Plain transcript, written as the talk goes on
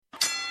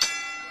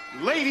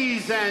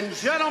Ladies and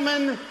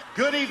gentlemen,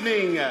 good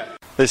evening.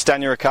 This is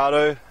Daniel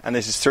Ricciardo, and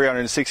this is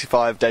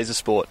 365 Days of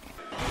Sport.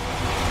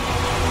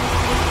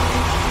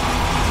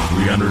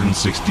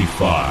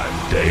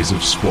 365 Days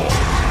of Sport.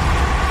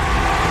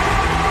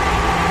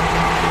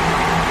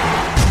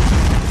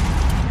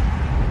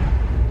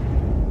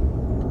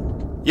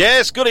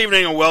 Yes, good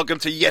evening and welcome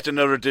to yet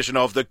another edition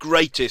of the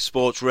greatest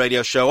sports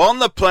radio show on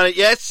the planet.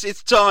 Yes,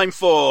 it's time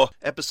for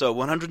episode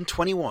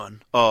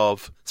 121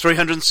 of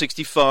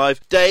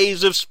 365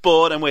 Days of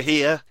Sport, and we're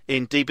here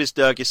in deepest,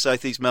 darkest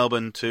southeast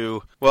Melbourne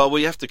to, well,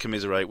 we have to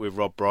commiserate with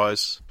Rob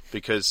Bryce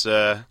because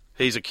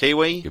he's a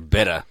Kiwi. You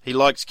better. He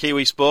likes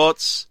Kiwi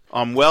sports.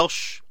 I'm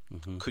Welsh.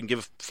 Couldn't give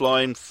a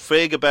flying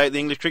fig about the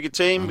English cricket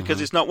team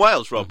because it's not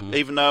Wales, Rob,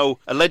 even though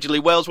allegedly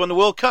Wales won the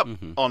World Cup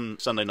on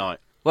Sunday night.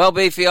 Well,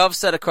 Beefy, I've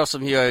sat across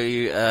from you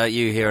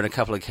here on a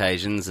couple of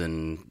occasions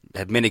and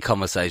had many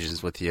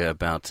conversations with you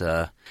about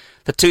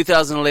the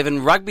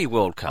 2011 Rugby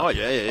World Cup,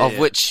 of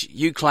which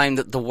you claimed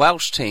that the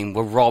Welsh team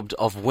were robbed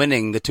of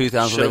winning the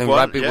 2011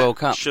 Rugby World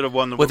Cup. Should have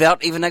won the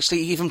without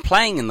even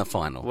playing in the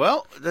final.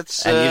 Well,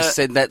 that's and you've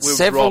said that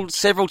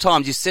several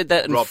times. You said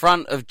that in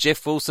front of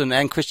Jeff Wilson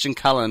and Christian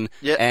Cullen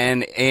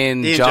and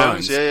Ian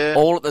Jones,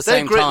 all at the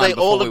same time. They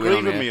all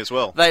agreed with me as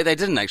well. They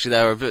didn't actually.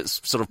 They were a bit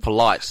sort of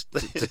polite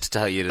to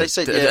tell you. They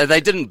said they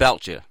didn't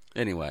belch you.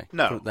 Anyway,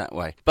 no. Put it that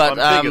way. But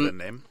I'm bigger than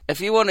them. If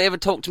you want to ever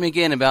talk to me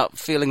again about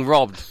feeling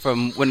robbed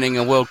from winning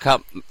a World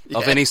Cup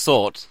of any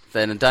sort,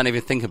 then don't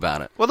even think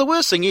about it. Well, the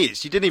worst thing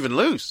is, you didn't even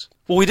lose.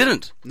 Well, we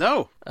didn't.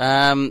 No. But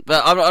I'm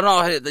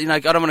not, I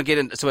don't want to get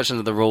into too much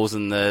into the rules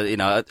and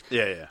the,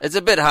 It's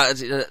a bit hard.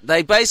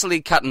 They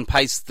basically cut and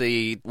paste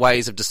the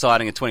ways of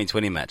deciding a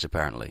 2020 match,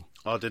 apparently.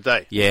 Oh, did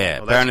they? Yeah.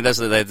 Well, apparently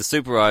they have the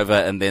super over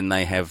and then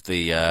they have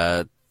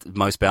the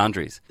most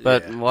boundaries.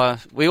 But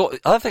we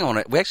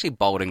actually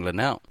bowled England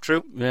out.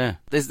 True. Yeah.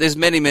 There's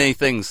many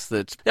things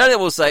that... The only thing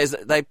I will say is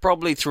that they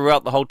probably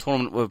throughout the whole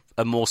tournament were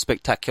a more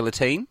spectacular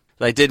team.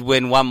 They did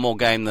win one more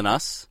game than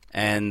us,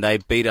 and they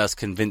beat us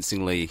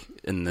convincingly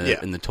in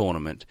the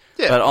tournament.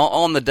 Yeah. But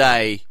on the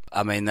day,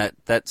 I mean,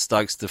 that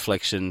Stokes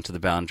deflection to the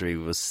boundary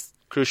was...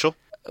 crucial.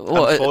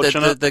 Well,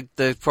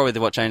 unfortunate. Probably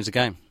what changed the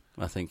game,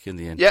 I think, in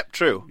the end. Yep,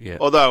 true. Yeah.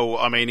 Although,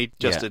 I mean, he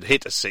just had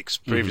hit a six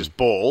previous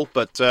ball.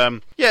 But,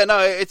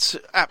 it's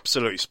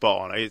absolutely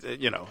spot on.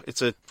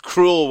 It's a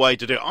cruel way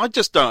to do it. I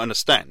just don't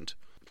understand.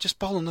 Just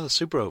bowl another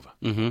super over.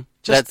 Mm-hmm.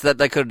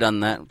 They could have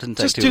done that. Didn't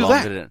take too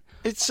long, did it?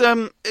 It's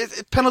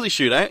penalty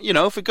shootout.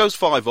 If it goes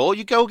 5-5,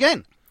 you go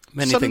again.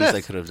 Many things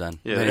they could have done.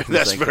 Yeah,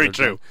 that's very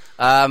true.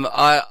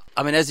 I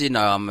mean, as you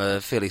know, I'm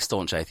a fairly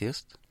staunch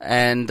atheist.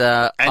 And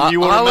I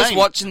was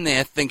watching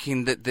there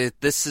thinking that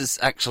this is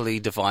actually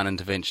divine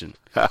intervention.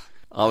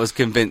 I was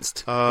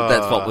convinced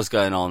that's what was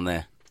going on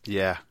there.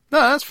 Yeah. No,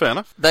 that's fair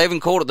enough. They even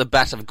called it the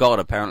Bat of God,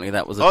 apparently.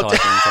 That was a title.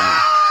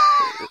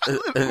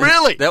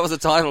 Really? That was a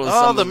title.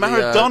 The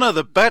Maradona,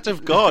 the Bat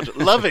of God.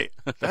 Love it.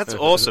 That's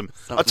awesome.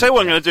 I'll tell you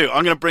what I'm going to do.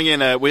 I'm going to bring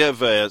in, we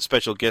have a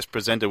special guest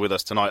presenter with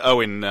us tonight,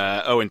 Owen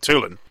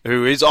Toolan,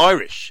 who is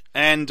Irish.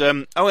 And,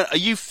 Owen, are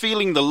you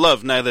feeling the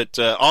love now that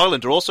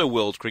Ireland are also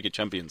world cricket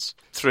champions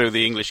through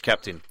the English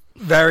captain?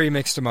 Very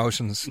mixed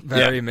emotions.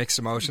 Mixed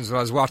emotions. When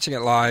I was watching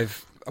it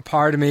live, a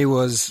part of me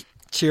was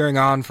cheering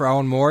on for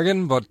Owen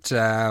Morgan, but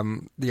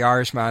the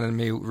Irishman in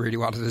me really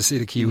wanted to see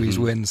the Kiwis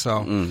win.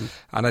 So,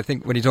 and I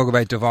think when you talk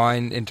about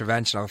divine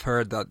intervention, I've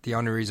heard that the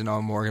only reason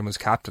Owen Morgan was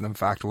captain, in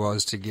fact,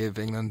 was to give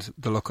England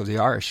the look of the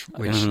Irish,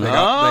 which they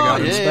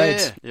got in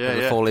spades.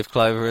 The four-leaf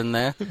clover in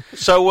there.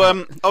 So,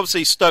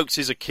 obviously, Stokes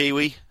is a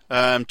Kiwi.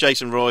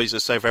 Jason Roy's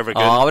a South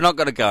African. Oh, we're not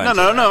going to go into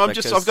that. No.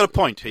 I've got a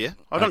point here.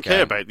 I don't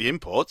care about the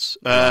imports.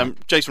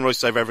 Jason Roy's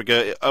South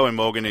Africa. Owen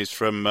Morgan is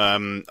from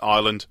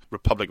Ireland,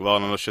 Republic of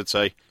Ireland, I should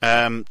say.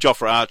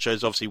 Jofra Archer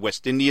is obviously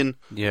West Indian.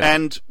 Yeah.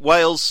 And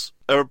Wales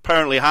are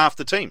apparently half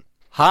the team.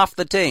 Half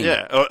the team?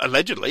 Yeah, or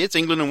allegedly. It's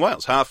England and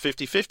Wales, half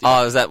 50-50.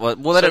 Oh, is that what?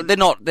 Well, they're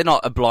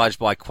not obliged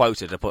by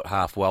quota to put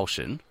half Welsh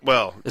in.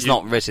 Well, it's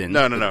not written.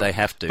 No. They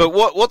have to. But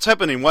what's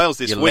happened in Wales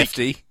this week?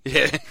 Lefty.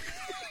 Yeah.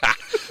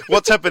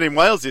 What's happened in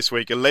Wales this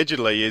week,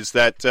 allegedly, is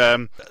that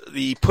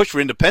the push for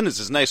independence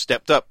has now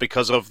stepped up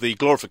because of the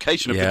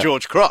glorification of the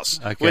George Cross,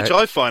 which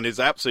I find is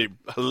absolutely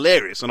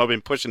hilarious. And I've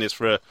been pushing this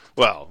for,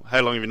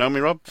 how long have you known me,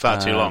 Rob? Far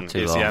too long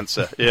is the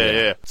answer.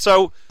 Yeah.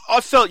 So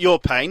I felt your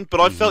pain, but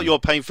I felt your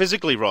pain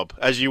physically, Rob,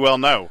 as you well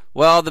know.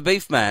 Well, the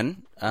beef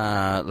man,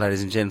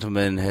 ladies and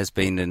gentlemen, has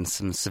been in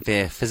some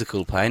severe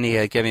physical pain.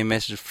 He gave me a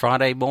message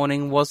Friday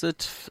morning, was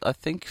it? I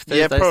think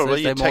Thursday,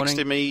 probably. Thursday morning.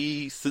 You texted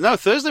me.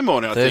 Thursday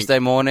morning. Thursday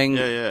morning.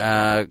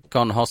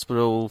 Gone to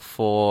hospital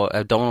for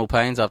abdominal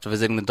pains after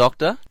visiting the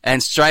doctor,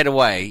 and straight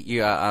away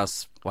you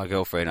asked my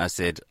girlfriend. I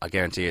said, I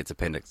guarantee you it's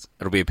appendix.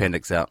 It'll be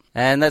appendix out,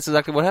 and that's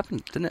exactly what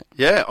happened, didn't it?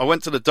 Yeah, I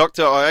went to the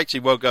doctor. I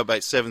actually woke up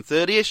about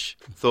 7:30ish.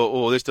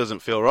 Thought, this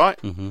doesn't feel right.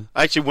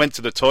 I actually went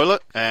to the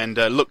toilet and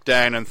looked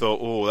down and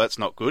thought, that's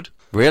not good.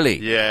 Really?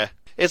 Yeah.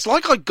 It's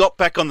like I got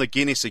back on the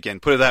Guinness again,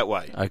 put it that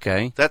way.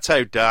 Okay. That's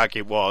how dark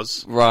it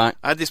was. Right.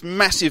 I had this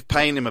massive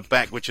pain in my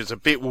back, which is a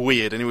bit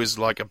weird, and it was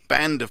like a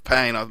band of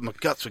pain. My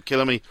guts were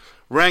killing me.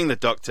 rang the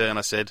doctor and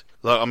I said,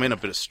 look, I'm in a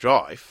bit of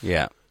strife.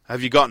 Yeah.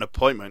 Have you got an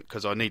appointment?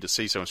 Because I need to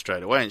see someone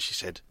straight away. And she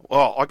said,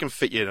 well, I can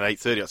fit you in at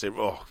 8:30. I said,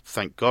 oh,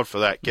 thank God for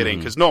that. Get in.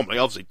 Because normally,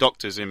 obviously,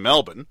 doctors in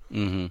Melbourne,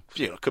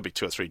 it could be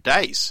 2 or 3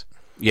 days.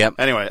 Yep.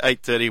 Anyway,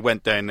 8:30,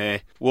 went down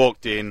there,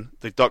 walked in.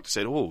 The doctor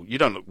said, oh, you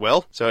don't look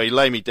well. So he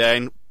lay me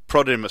down,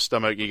 prodded in my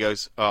stomach. He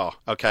goes, oh,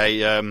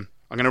 okay, I'm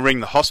going to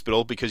ring the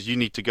hospital because you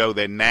need to go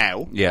there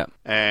now. Yeah.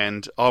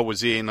 And I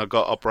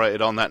got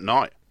operated on that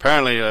night.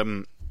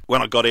 Apparently,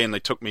 when I got in, they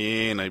took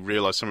me in. They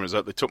realised something was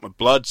up. They took my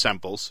blood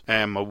samples,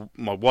 and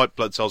my white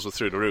blood cells were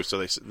through the roof.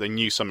 So they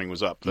knew something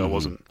was up. That I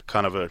wasn't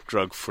kind of a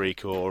drug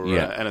freak or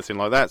anything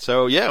like that.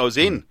 So yeah, I was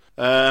in,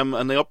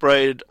 and they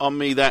operated on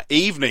me that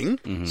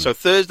evening. So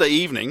Thursday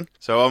evening.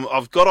 So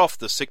I've got off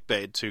the sick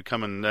bed to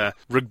come and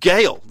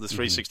regale the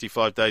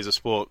 365 Days of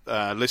Sport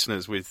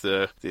listeners with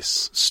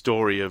this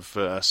story of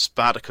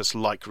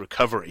Spartacus-like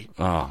recovery.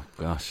 Oh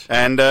gosh.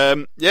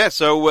 And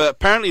so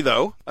apparently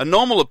though, a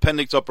normal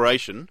appendix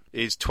operation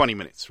is 20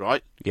 minutes,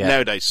 right? Yeah.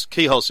 Nowadays,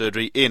 keyhole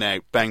surgery, in,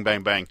 out, bang,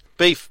 bang, bang.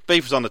 Beef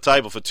was on the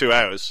table for 2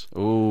 hours.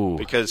 Ooh.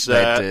 Because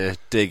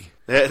dig.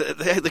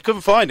 They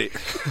couldn't find it.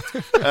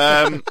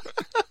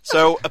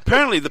 So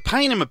apparently the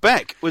pain in my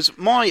back was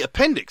my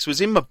appendix was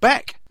in my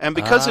back. And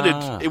because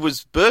it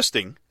was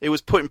bursting, it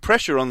was putting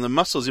pressure on the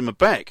muscles in my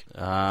back.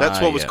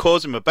 That's what was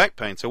causing my back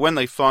pain. So when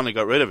they finally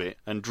got rid of it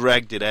and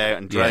dragged it out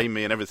and drained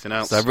me and everything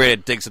else. So really,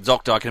 Dig's a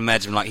doctor. I can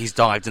imagine like he's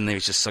dived in there,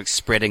 he's just like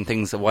spreading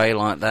things away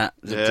like that.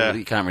 Yeah.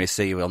 You can't really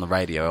see on the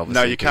radio,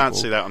 obviously. No, you can't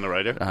see that on the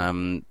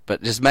radio.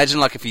 But just imagine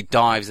like if he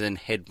dives in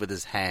head with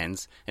his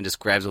hands and just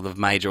grabs all the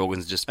major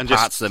organs and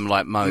parts them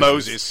like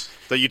Moses.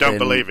 That you don't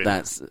believe in.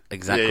 That's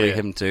exactly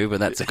him too, but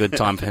that's a good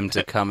time for him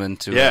to come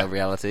into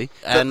reality.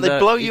 And they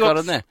blow you up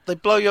in there. They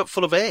blow you up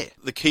full of air.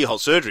 The keyhole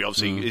surgery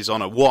obviously is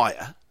on a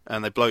wire,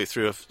 and they blow you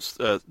through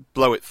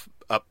blow it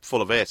up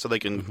full of air so they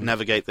can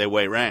navigate their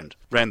way around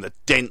the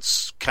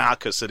dense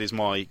carcass that is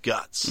my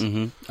guts.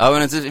 Oh,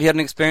 and have you had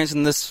an experience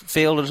in this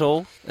field at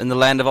all? In the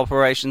land of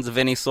operations of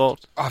any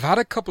sort? I've had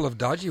a couple of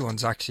dodgy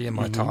ones actually in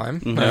my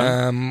time.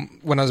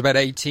 When I was about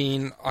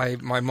 18,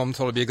 my mum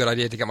thought it'd be a good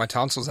idea to get my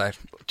tonsils out.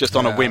 Just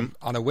on a whim?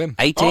 On a whim.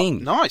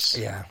 18? Oh, nice.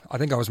 Yeah, I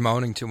think I was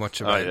moaning too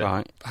much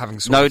about having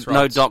sore throats.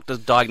 No doctor's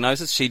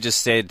diagnosis? She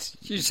just said...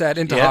 She said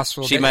into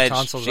hospital, get your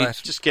tonsils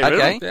out. Just get rid of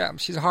them? Yeah,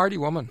 she's a hardy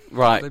woman.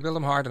 Right. They build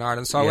them hard in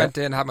Ireland. So I went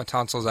in, had my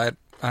tonsils out,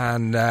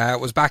 and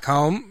was back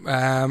home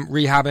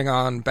rehabbing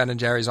on Ben &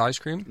 Jerry's ice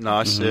cream.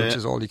 Nice, which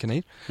is all you can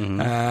eat.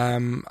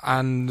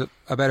 And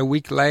about a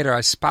week later,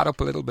 I spat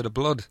up a little bit of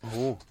blood.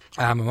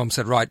 My mum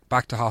said, right,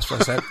 back to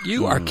hospital. I said,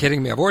 you are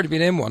kidding me. I've already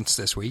been in once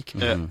this week.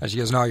 And she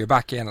goes, no, you're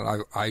back in.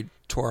 And I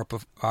tore up.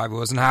 I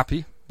wasn't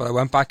happy. But I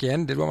went back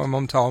in, did what my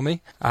mum told me,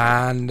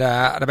 and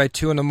at about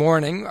 2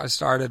 a.m, I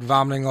started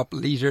vomiting up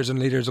litres and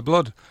litres of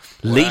blood.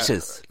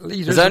 Litres?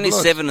 There's only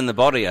 7 in the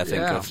body, I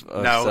think.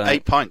 No,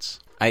 8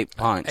 pints. 8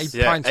 pints.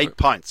 8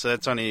 pints. So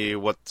that's only,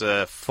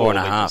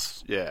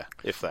 4.5. Yeah,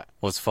 if that.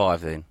 What's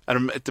 5 then?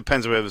 And it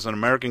depends whether it's an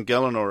American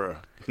gallon or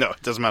no,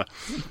 it doesn't matter.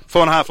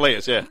 4.5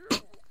 litres, yeah.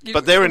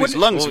 But they're in his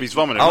lungs if he's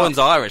vomiting. Owen's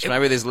Irish.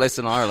 Maybe there's less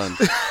in Ireland.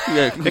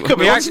 It could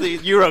be actually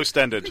the Euro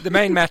standard. The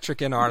main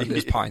metric in Ireland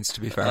is pints,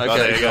 to be fair. Okay. Oh,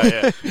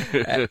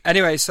 there you go,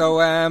 anyway, so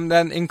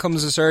then in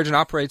comes the surgeon,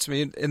 operates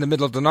me in the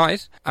middle of the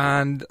night,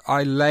 and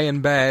I lay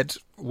in bed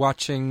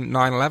watching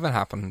 9/11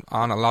 happen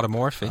on a lot of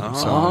morphine.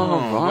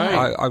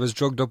 Right. I was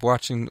drugged up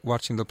watching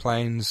the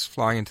planes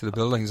flying into the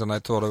buildings, and I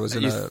thought I was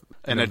in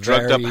a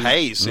drugged up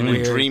haze, in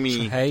a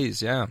dreamy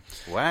haze. Yeah.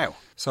 Wow.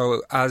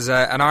 So, as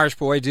an Irish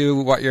boy, do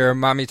what your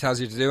mammy tells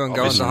you to do and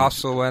go into the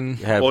hospital when...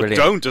 or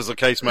don't, as the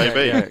case may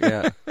be.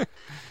 Yeah.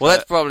 Well,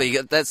 that's probably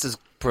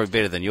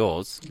better than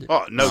yours.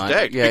 Oh, no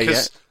doubt.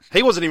 Because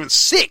he wasn't even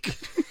sick.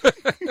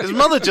 His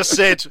mother just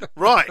said,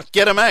 right,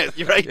 get him out.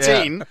 You're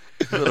 18.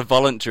 Yeah. Sort of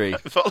voluntary.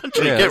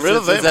 Get rid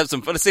of them. Let's have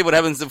some fun. Let's see what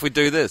happens if we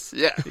do this.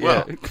 Yeah,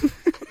 well...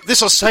 This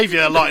will save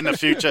you a lot in the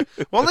future.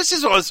 Well, this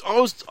is what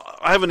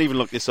I haven't even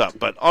looked this up,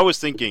 but I was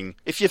thinking,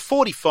 if you're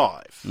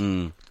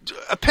 45...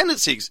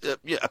 Appendices?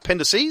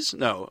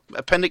 No.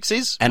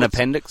 Appendixes? An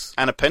appendix?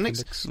 An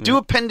appendix? Do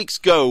appendix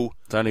go...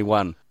 It's only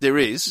one. There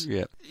is?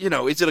 Yeah.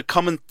 Is it a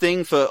common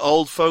thing for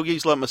old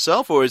fogies like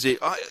myself, or is it...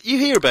 you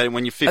hear about it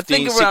when you're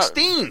 15,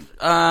 16.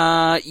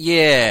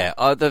 Yeah.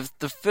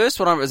 The first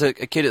one, as a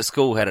kid at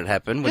school had it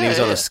happen when he was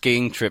on a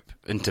skiing trip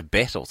in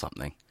Tibet or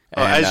something.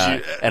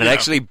 And, it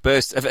actually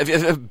bursts. If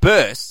it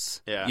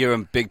bursts, you're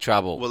in big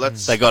trouble. Well,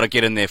 they got to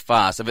get in there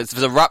fast. If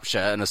it's a rupture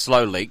and a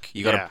slow leak,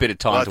 you got a bit of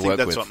time to work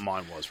with. I think that's what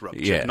mine was,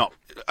 rupture. Yeah. Not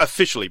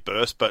officially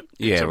burst, but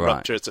it's a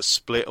rupture, it's a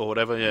split or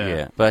whatever.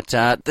 Yeah. But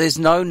there's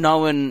no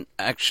known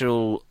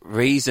actual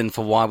reason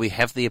for why we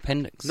have the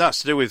appendix. No,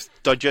 it's to do with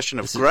digestion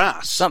of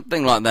grass.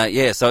 Something like that,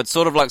 yeah. So it's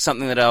sort of like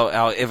something that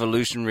our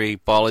evolutionary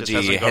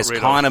biology has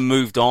kind of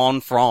moved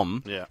on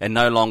from and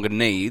no longer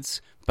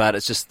needs. But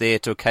it's just there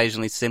to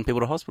occasionally send people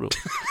to hospital.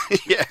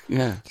 Yeah,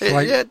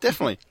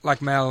 definitely.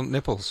 Like male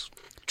nipples.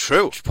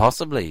 True.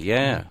 Possibly,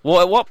 yeah. Well,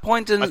 at what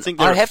point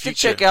I have to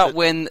check out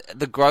when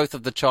the growth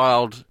of the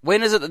child...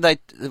 When is it that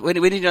when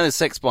do you know the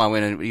sex by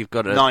when you've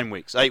got 9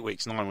 weeks, 8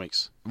 weeks, 9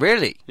 weeks.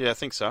 Really? Yeah, I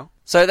think so.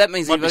 So that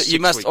means you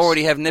must weeks.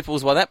 already have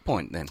nipples by that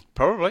point, then?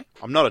 Probably.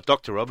 I'm not a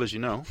doctor, Rob, as you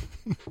know.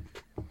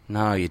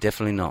 No, you're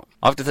definitely not.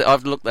 I have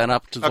to look that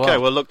up as well. Okay,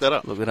 well, look that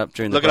up. Look it up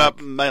during Look the it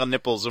break. up, male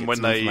nipples, and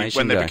when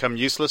they become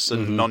useless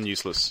and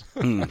non-useless.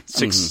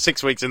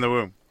 6 weeks in the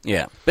womb.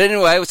 Yeah. But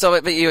anyway,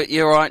 but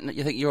you're all right?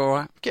 You think you're all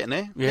right? Getting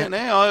there. Yeah. Getting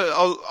there.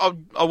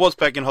 I was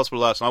back in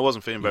hospital last night. I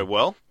wasn't feeling very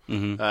well.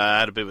 Mm-hmm. I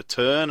had a bit of a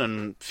turn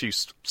and a few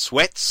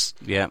sweats.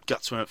 Yeah.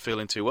 Guts weren't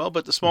feeling too well.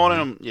 But this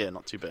morning,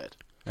 not too bad.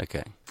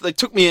 Okay. They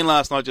took me in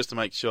last night just to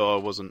make sure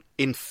I wasn't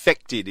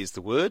infected, is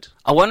the word.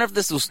 I wonder if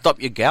this will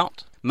stop your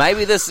gout.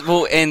 Maybe this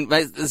will end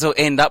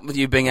up with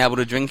you being able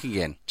to drink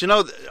again. Do you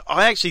know,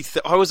 I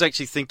was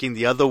actually thinking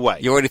the other way.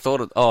 You already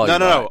thought it? Oh,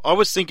 No. I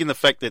was thinking the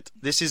fact that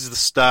this is the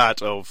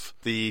start of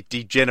the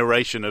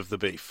degeneration of the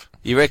beef.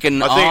 You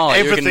reckon? I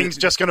think everything's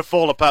just going to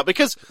fall apart.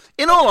 Because,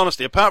 in all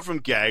honesty, apart from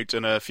gout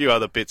and a few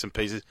other bits and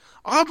pieces,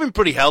 I've been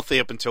pretty healthy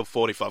up until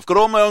 45. Got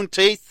all my own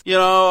teeth. You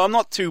know, I'm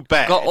not too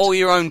bad. Got all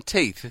your own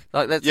teeth?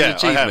 Like, that's an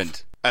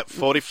achievement. I have. At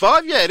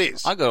 45? Yeah, it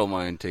is. I got all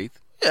my own teeth.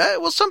 Yeah,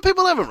 well, some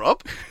people haven't,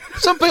 Rob.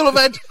 Some people have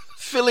had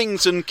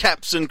fillings and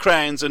caps and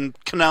crowns and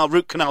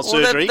root canal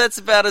surgery. That's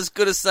about as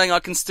good as saying I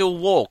can still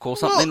walk or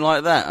something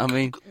like that. I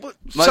mean,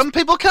 some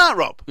people can't,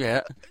 Rob.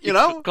 Yeah, you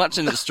know,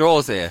 clutching at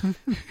straws here.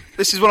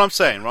 This is what I'm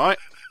saying, right?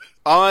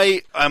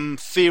 I am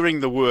fearing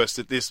the worst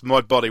that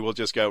my body will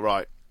just go,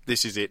 right,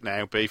 this is it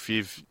now, beef.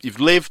 You've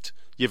lived.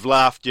 You've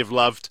laughed, you've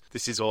loved,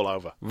 this is all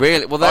over.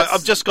 Really? Well,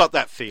 I've just got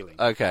that feeling.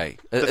 Okay.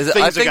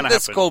 I think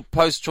that's called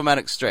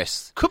post-traumatic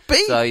stress. Could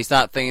be. So you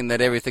start thinking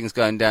that everything's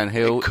going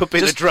downhill. It could be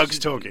the drugs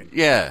talking.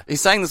 Yeah. He's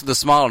saying this with a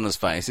smile on his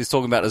face. He's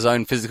talking about his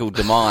own physical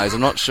demise.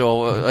 I'm not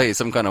sure. He's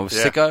some kind of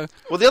sicko.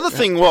 Well, the other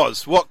thing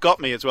was, what got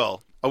me as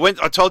well,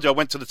 I told you I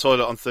went to the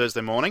toilet on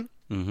Thursday morning.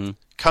 Mm-hmm.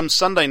 Come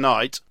Sunday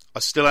night, I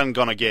still hadn't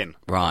gone again.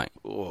 Right.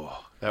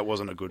 Oh, that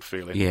wasn't a good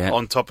feeling. Yeah.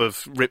 On top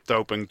of ripped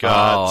open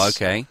guards. Oh,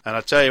 okay. And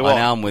I tell you what.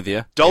 Now I'm with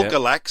you.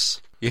 Dulcolax.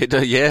 Yeah.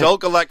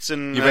 Dulcolax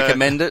and... You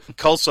recommend it?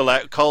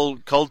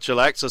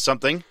 Colchalax or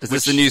something. Is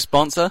this the new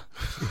sponsor?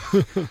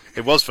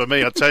 It was for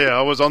me, I tell you.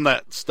 I was on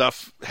that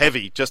stuff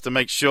heavy just to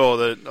make sure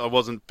that I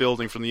wasn't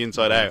building from the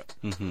inside out.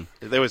 Mm-hmm.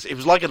 It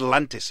was like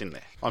Atlantis in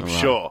there, I'm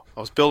sure. I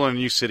was building a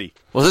new city.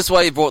 Well, this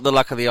way you brought the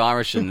luck of the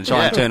Irish and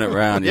try and turn it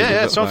around.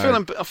 Yeah, so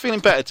I'm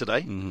feeling better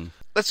today. Mm-hmm.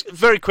 Let's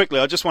very quickly.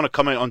 I just want to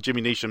comment on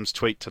Jimmy Neesham's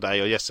tweet today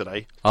or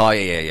yesterday. Oh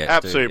yeah.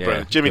 Absolutely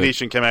brilliant. Jimmy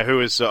Neesham came out,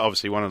 who is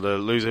obviously one of the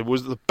losers,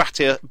 was the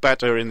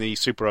batter in the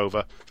Super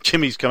Over.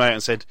 Jimmy's come out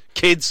and said,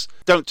 "Kids,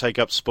 don't take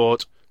up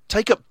sport.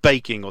 Take up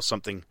baking or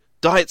something.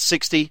 Die at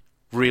 60,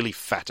 really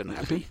fat and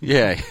happy."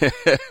 Yeah.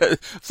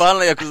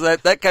 Finally, because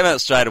that came out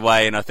straight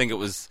away, and I think it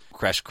was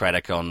Crash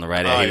Craddock on the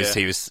radio.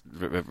 He was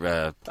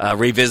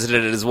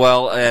revisited it as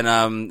well,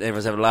 and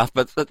everyone's having a laugh.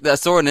 But I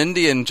saw an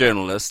Indian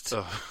journalist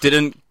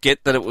didn't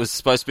get that it was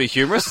supposed to be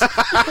humorous.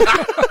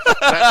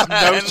 That's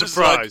no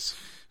surprise.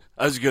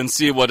 Like, as you can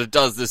see what it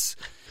does,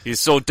 he's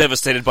so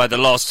devastated by the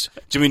loss.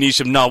 Jimmy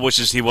Neesham now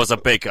wishes he was a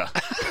baker.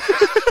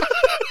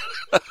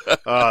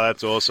 Oh,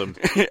 that's awesome.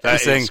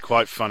 That is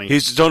quite funny.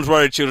 Don't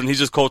worry, children. He's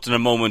just caught in a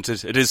moment.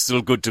 It is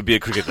still good to be a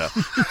cricketer.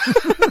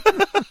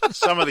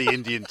 Some of the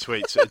Indian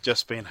tweets have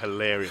just been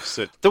hilarious.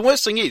 The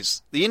worst thing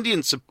is, the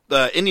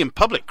Indian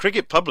public,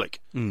 cricket public,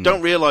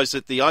 don't realise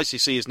that the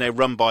ICC is now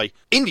run by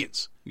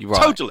Indians.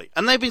 Right. Totally.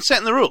 And they've been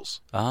setting the rules.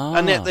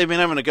 And yet they've been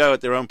having a go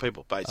at their own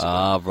people,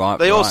 basically.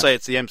 They all say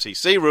it's the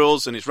MCC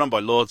rules and it's run by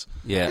Lords.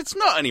 Yeah. It's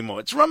not anymore.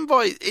 It's run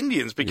by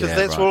Indians because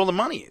that's where all the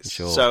money is.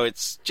 Sure. So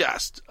it's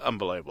just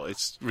unbelievable.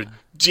 It's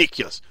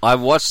ridiculous. I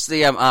watched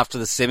the after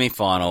the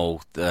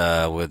semi-final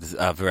with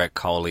Virat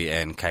Kohli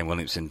and Kane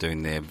Williamson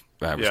doing their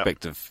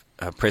respective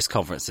press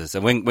conferences,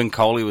 and when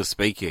Kohli was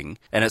speaking,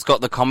 and it's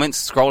got the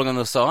comments scrolling on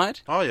the side,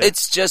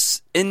 it's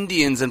just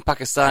Indians and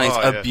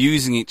Pakistanis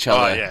abusing each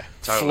other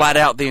flat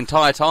out the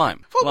entire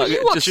time. What were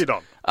you watching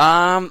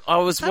on? I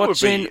was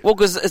watching,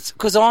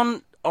 because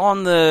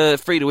on the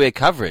free-to-air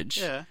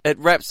coverage, it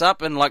wraps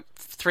up in like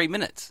 3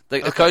 minutes.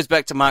 It goes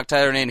back to Mark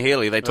Taylor and Ian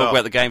Healy. They talk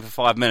about the game for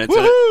 5 minutes,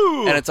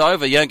 and it's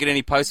over. You don't get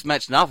any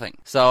post-match, nothing.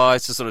 So I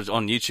was just sort of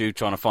on YouTube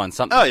trying to find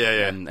something. Oh,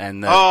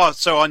 yeah.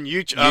 So on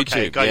YouTube.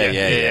 Okay,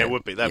 it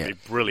would be. That'd be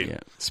brilliant. Yeah.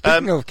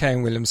 Speaking of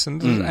Kane Williamson,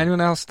 does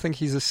anyone else think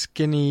he's a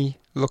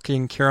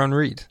skinny-looking Kieran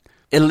Reid?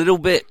 A little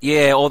bit,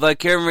 yeah. Although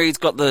Kieran Reid's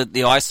got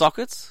the eye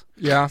sockets.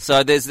 Yeah.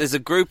 So there's a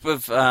group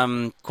of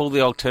called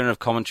the Alternative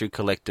Commentary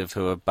Collective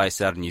who are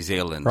based out of New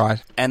Zealand.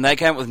 Right. And they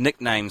came up with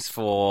nicknames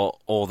for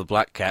all the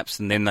black caps,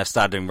 and then they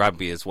started doing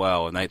rugby as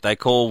well. And they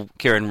call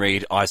Kieran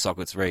Reid Eye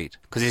Sockets Reid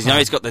because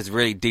he's got those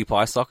really deep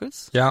eye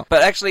sockets. Yeah.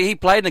 But actually, he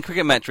played in a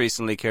cricket match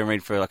recently, Kieran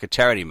Reid, for like a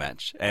charity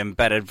match, and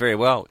batted very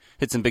well.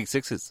 Hit some big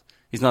sixes.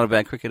 He's not a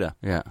bad cricketer.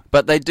 Yeah.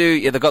 But they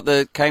do, they've got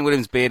the Kane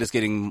Williams beard is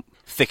getting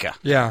thicker.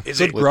 Yeah, Is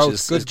good it?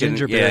 growth, good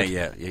ginger beard.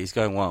 Yeah, he's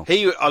going well.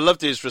 I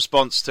loved his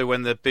response to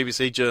when the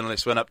BBC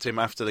journalist went up to him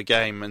after the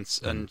game,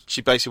 and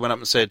she basically went up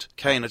and said,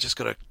 "Kane, I just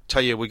got to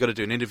tell you, we got to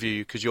do an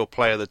interview because you're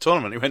player of the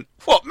tournament." He went,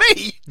 "What,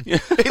 me?" He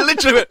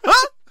literally went,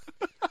 "Huh?"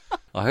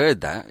 I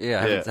heard that.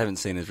 Yeah, I haven't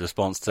seen his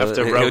response to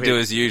After it. He'll Rohit- do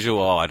his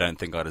usual, I don't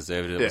think I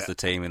deserved it. It was the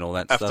team and all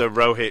that stuff. After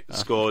Rohit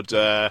scored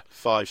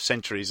 5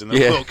 centuries in the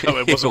World Cup,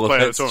 it wasn't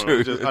player of the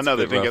tournament. I know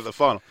they didn't get the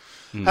final.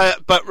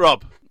 But,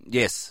 Rob.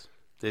 Yes.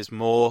 There's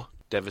more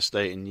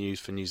devastating news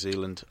for New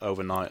Zealand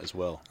overnight as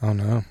well. Oh,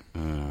 no.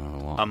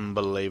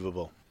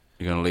 Unbelievable.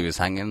 You're going to leave us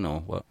hanging or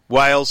what?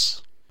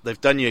 Wales, they've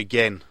done you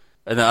again.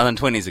 In the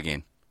under-20s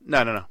again?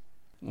 No.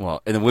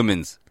 What? In the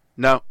women's?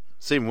 No,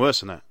 it's even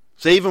worse than that.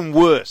 It's even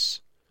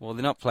worse. Well,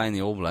 they're not playing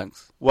the All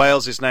Blacks.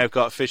 Wales has now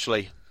got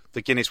officially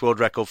the Guinness World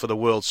Record for the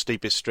world's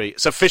steepest street.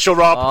 It's official,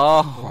 Rob.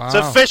 Oh, Wow. It's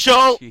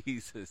official.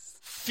 Jesus.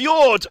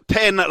 Fjord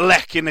Pen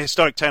Lek in the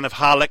historic town of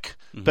Harlech,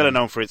 better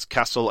known for its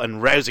castle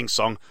and rousing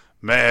song,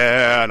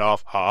 Man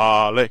of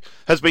Harlech,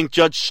 has been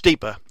judged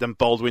steeper than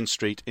Baldwin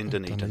Street in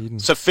Dunedin.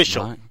 It's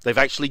official. Right. They've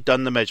actually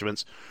done the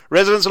measurements.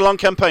 Residents are long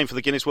campaign for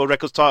the Guinness World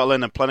Records title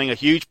and are planning a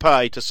huge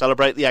pie to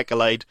celebrate the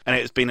accolade, and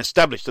it has been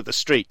established that the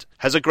street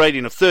has a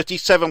grading of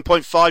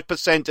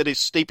 37.5% at its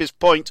steepest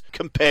point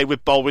compared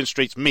with Baldwin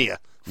Street's mere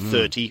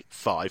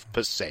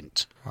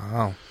 35%.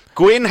 Wow.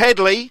 Gwyn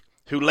Headley,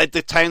 who led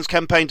the town's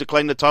campaign to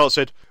claim the title,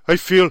 said, "I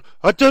feel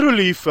utter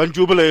relief and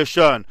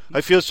jubilation.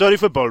 I feel sorry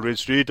for Baldwin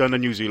Street and the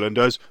New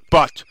Zealanders,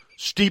 but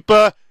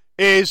steeper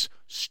is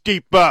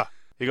steeper."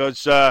 He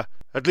goes, at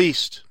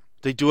least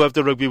they do have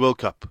the Rugby World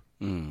Cup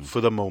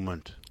for the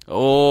moment.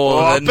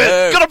 Oh,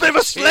 Got a bit of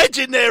a sledge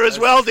in there as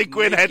well, did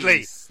Gwyn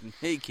Headley.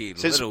 Sneaky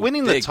Says little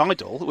winning dig. the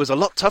title was a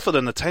lot tougher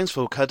than the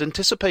townsfolk had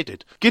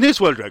anticipated. Guinness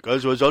World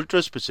Records was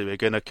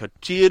ultra-specific and a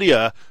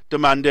criteria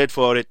demanded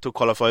for it to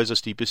qualify as the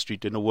steepest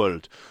street in the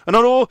world. And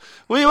although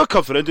we were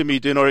confident in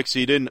meeting or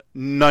exceeding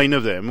 9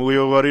 of them, we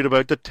were worried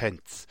about the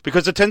 10th.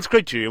 Because the 10th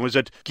criterion was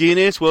that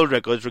Guinness World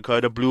Records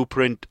required a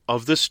blueprint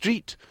of the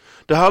street.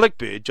 The Harlech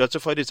bid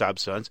justified its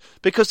absence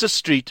because the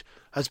street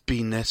has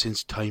been there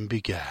since time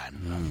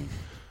began.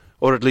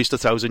 Or at least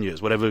 1,000 years,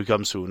 whatever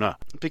becomes sooner.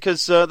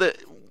 Because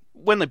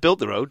when they built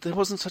the road, there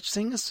wasn't such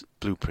thing as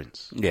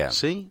blueprints. Yeah.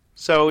 See?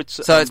 So it's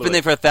been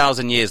there for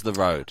 1,000 years, the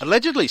road.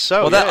 Allegedly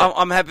so, Well, yeah.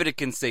 I'm happy to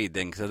concede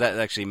then, because that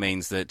actually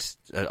means that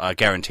I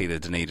guarantee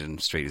that Dunedin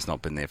Street has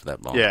not been there for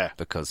that long. Yeah.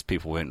 Because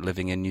people weren't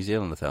living in New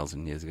Zealand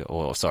 1,000 years ago.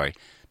 Or, sorry,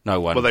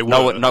 no one. Well, they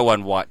no, were. no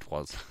one white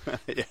was.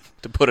 Yeah.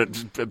 To put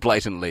it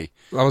blatantly.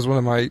 That was one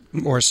of my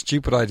more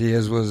stupid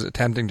ideas, was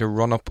attempting to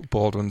run up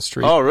Baldwin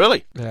Street. Oh,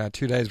 really? Yeah,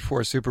 2 days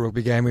before a Super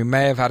Rugby game. We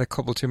may have had a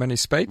couple too many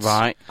spates.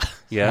 Right.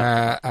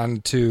 Yeah.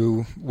 And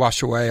to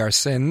wash away our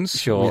sins,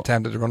 Sure. we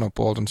attempted to run up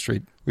Baldwin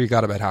Street. We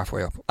got about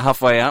halfway up.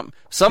 Halfway up.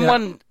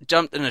 Someone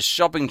jumped in a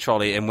shopping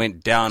trolley and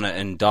went down it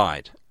and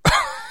died.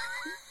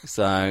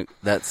 So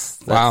that's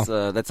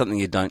something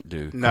you don't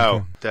do.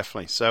 No,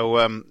 definitely.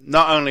 So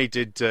not only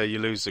did you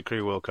lose the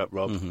Crew World Cup,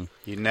 Rob,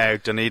 you now,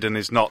 Dunedin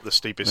is not the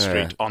steepest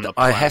street on the I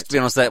planet. have to be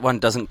honest, that one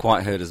doesn't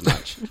quite hurt as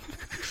much.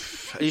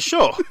 Are you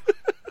sure?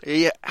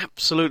 Yeah,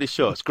 absolutely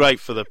sure. It's great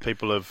for the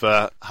people of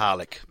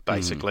Harlech,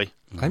 basically.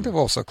 I think they've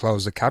also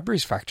closed the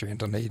Cadbury's factory in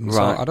Dunedin,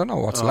 Right. so I don't know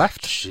what's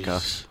left.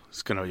 Jeez.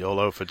 It's going to be all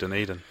over for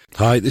Dunedin.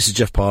 Hi, this is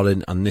Jeff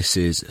Parlin, and this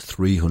is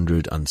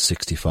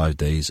 365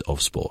 Days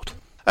of Sport.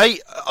 Hey,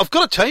 I've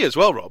got to tell you as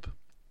well, Rob,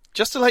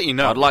 just to let you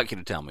know. I'd like you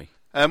to tell me.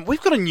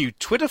 We've got a new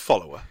Twitter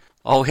follower.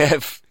 Oh,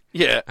 have?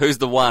 Yeah. Who's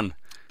the one?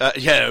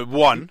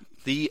 One.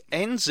 The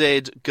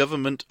NZ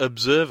Government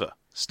Observer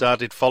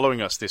started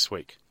following us this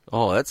week.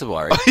 Oh, that's a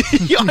worry.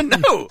 Yeah, I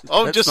know.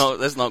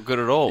 That's not good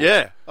at all.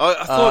 Yeah.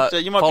 I thought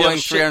you might be able following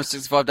to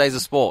 365 Days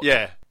of Sport.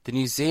 Yeah. The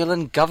New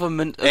Zealand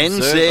Government NZ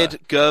Observer.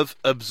 Gov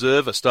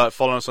Observer started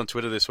following us on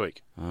Twitter this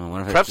week. Oh, I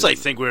wonder if Perhaps it's-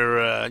 they think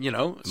we're,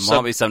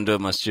 might be something to do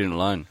with my student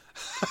loan.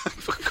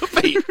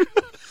 Could be.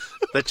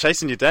 They're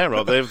chasing you down,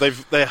 Rob.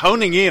 They're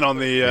honing in on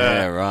the.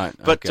 Yeah, right.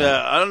 But okay.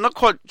 I'm not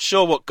quite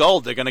sure what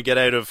gold they're going to get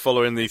out of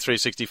following the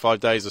 365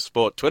 Days of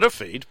Sport Twitter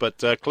feed.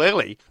 But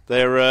clearly,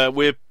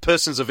 we're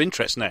persons of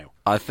interest now.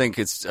 I think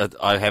it's.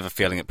 I have a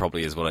feeling it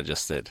probably is what I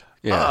just said.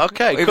 Yeah. Oh,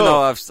 okay, Even cool.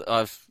 though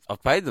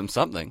I've paid them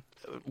something.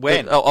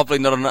 When? But,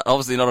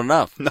 obviously not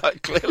enough. No,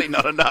 clearly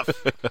not enough.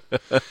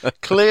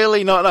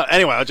 Clearly not enough.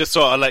 Anyway, I just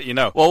thought I'd let you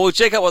know. Well, we'll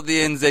check out what the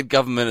NZ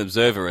Government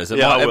Observer is.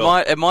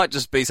 It might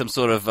just be some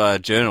sort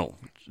of journal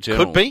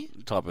Could be.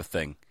 type of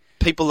thing.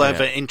 People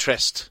have an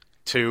interest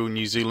to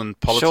New Zealand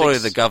politics. Surely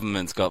the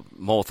government's got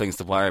more things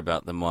to worry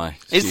about than my.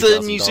 Is the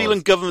New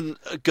Zealand Government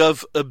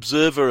Gov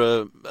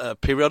Observer a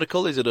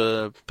periodical? Is it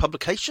a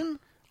publication?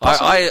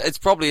 It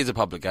probably is a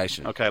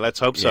publication. Okay, let's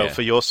hope so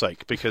for your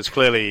sake, because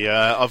clearly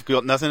I've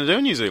got nothing to do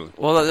in New Zealand.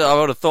 Well, I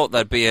would have thought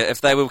they'd be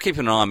if they were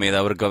keeping an eye on me, they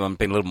would have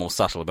been a little more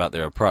subtle about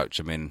their approach.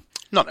 I mean,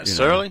 Not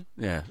necessarily.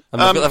 yeah.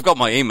 I've got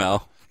my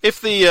email. If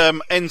the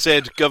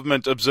NZ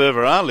Government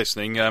Observer are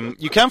listening,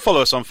 you can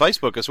follow us on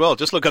Facebook as well.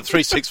 Just look at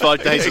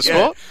 365 Days of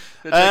Sport.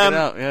 Check it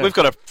out, yeah. We've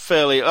got a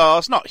fairly,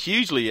 it's not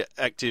hugely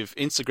active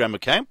Instagram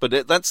account,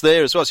 but that's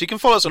there as well. So you can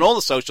follow us on all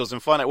the socials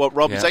and find out what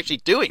Rob is actually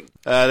doing.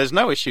 There's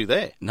no issue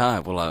there.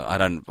 No, well, I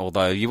don't,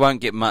 although you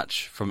won't get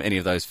much from any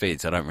of those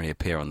feeds. I don't really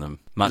appear on them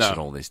much at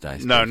all these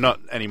days. No, not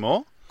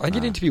anymore. I think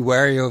you need to be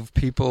wary of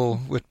people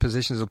with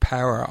positions of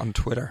power on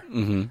Twitter.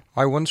 Mm-hmm.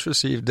 I once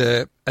received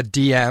a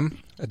DM,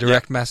 a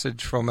direct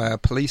message from a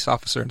police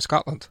officer in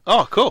Scotland.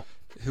 Oh, cool.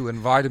 Who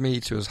invited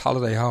me to his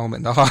holiday home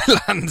in the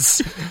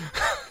Highlands.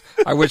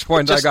 At which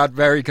point I got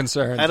very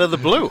concerned. Out of the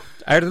blue.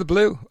 Out of the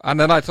blue. And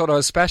then I thought I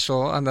was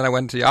special, and then I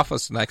went to the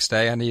office the next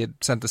day, and he had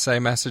sent the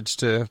same message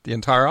to the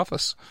entire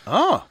office.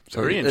 Oh,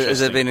 very interesting. Has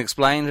it been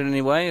explained in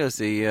any way? Or is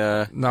he,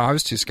 No, I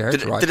was too scared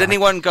to write Did back.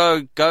 anyone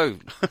go?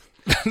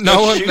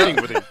 No one shooting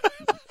with him.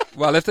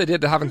 Well, if they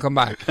did, they haven't come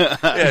back.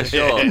 Yeah,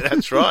 sure. Yeah,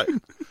 that's right.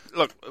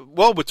 Look,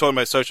 while we're talking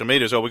about social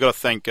media as well, we've got to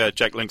thank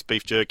Jack Link's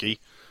Beef Jerky.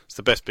 It's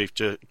the best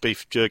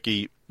beef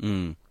jerky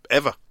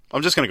ever.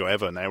 I'm just going to go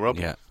ever now, Rob.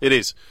 Yeah. It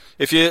is.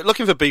 If you're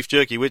looking for beef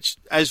jerky, which,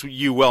 as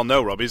you well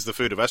know, Rob, is the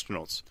food of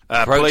astronauts.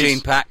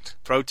 Protein-packed.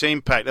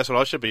 Protein-packed. That's what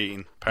I should be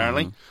eating,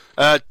 apparently.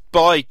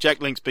 Buy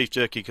Jack Link's Beef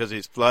Jerky because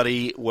it's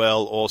bloody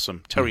well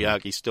awesome.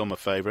 Teriyaki's still my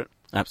favourite.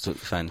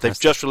 Absolutely fantastic. They've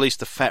just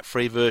released a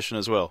fat-free version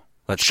as well.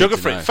 That's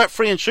sugar-free. good to know.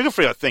 Fat-free and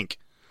sugar-free, I think.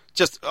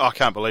 I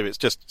can't believe it. It's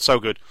just so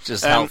good.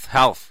 Just health.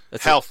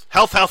 That's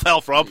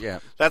Health, Rob. Yeah.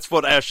 That's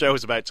what our show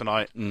is about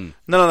tonight. None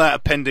of that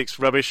appendix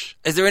rubbish.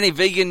 Is there any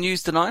vegan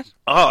news tonight?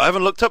 Oh, I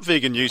haven't looked up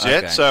vegan news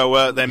yet,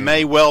 so there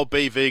may well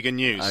be vegan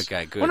news.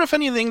 Okay, good. I wonder if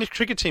any of the English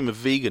cricket team are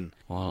vegan.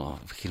 Well,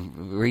 we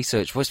can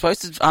research. We're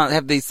supposed to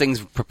have these things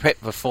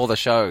prepared before the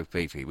show,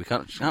 Beefy. We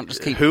can't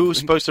just keep... Who's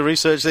supposed to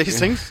research these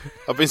things?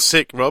 I've been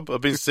sick, Rob.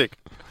 I've been sick.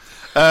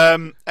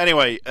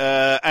 Anyway,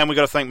 and we've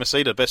got to thank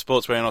Masita, best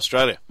sportswear in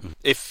Australia.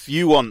 If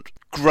you want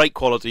great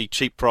quality,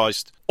 cheap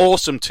priced,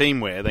 awesome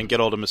teamwear, then get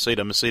hold of Masita,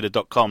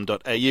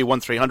 masita.com.au,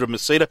 1300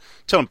 Masita.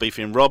 Tell them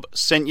Beefy and Rob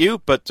sent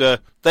you, but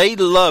they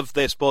love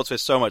their sportswear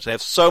so much. They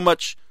have so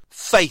much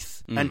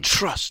faith and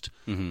trust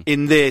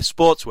in their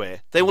sportswear.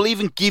 They will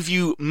even give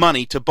you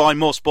money to buy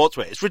more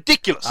sportswear. It's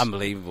ridiculous.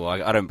 Unbelievable.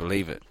 I don't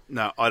believe it.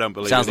 No, I don't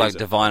believe it. Sounds like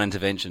divine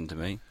intervention to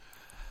me.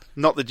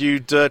 Not that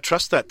you'd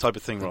trust that type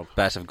of thing, Rob.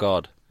 Bat of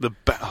God.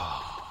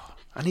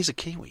 And he's a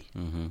Kiwi.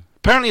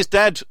 Apparently his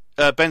dad,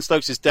 Ben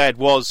Stokes' dad,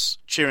 was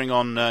cheering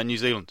on New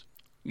Zealand.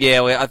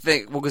 Yeah, well, I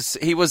think because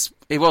he was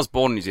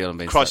born in New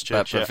Zealand,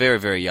 Christchurch, but very,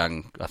 very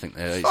young. I think.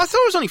 I thought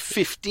he was only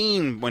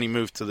 15 when he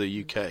moved to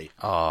the UK.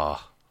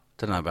 Oh,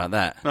 don't know about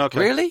that. Okay.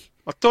 Really?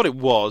 I thought it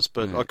was,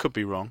 but I could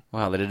be wrong.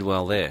 Wow, they did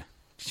well there.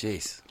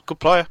 Jeez. Good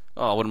player.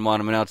 Oh, I wouldn't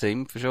mind him in our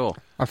team for sure.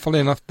 Funnily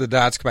enough, the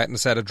dads come out and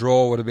said a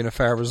draw would have been a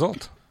fair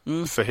result.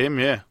 For him,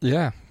 yeah.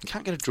 Yeah. You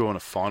can't get a draw in a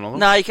final.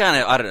 No, you can't.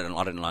 I didn't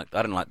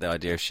like the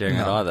idea of sharing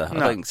it either.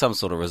 No. I think some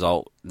sort of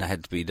result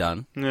had to be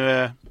done.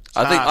 Yeah.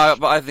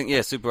 I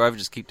think Super Over.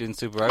 Just keep doing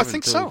Super Over. I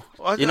think so.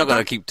 You're not going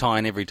to keep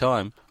tying every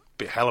time.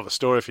 Be a hell of a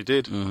story if you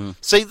did.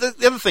 See, the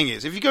other thing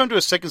is, if you go into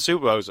a second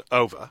Super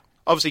Over,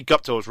 obviously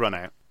Guptill's run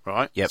out,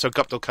 right? Yep. So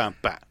Guptill can't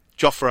bat.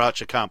 Jofra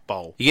Archer can't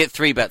bowl. You get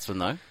 3 batsmen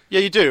though. Yeah,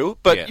 you do,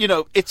 but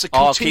it's a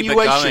continuation. Keep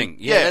it going.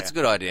 Yeah, that's a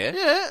good idea.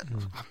 Yeah.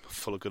 I'm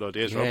full of good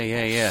ideas, Rob.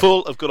 Yeah.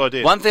 Full of good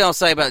ideas. One thing I'll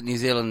say about the New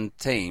Zealand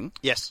team,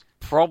 Yes.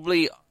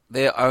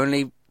 they're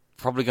only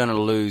probably going to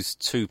lose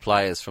 2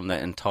 players from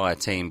that entire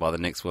team by the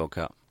next World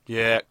Cup.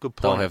 Yeah, good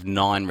point. They'll have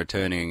 9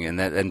 returning, and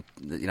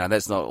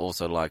that's not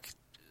also like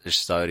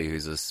Sodhi,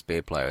 who's a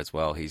spare player as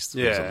well.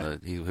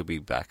 He'll be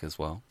back as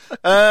well.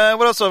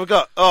 What else have I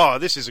got? Oh,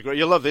 this is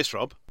you'll love this,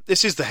 Rob.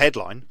 This is the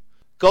headline.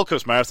 Gold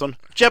Coast Marathon.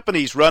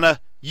 Japanese runner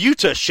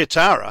Yuta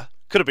Shitara.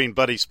 Could have been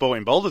Buddy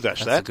Sporting Boulder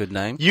Dash. That's a good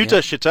name. Yuta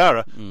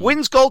Shitara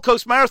wins Gold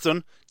Coast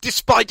Marathon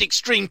despite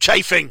extreme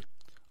chafing.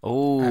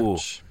 Oh.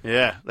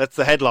 Yeah, that's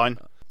the headline.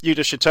 Yuta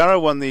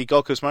Shitara won the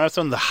Gold Coast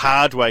Marathon the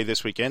hard way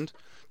this weekend.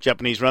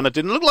 Japanese runner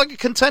didn't look like a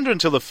contender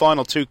until the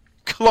final 2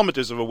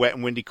 kilometres of a wet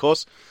and windy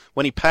course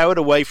when he powered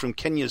away from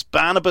Kenya's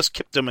Barnabas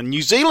Kiptum and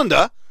New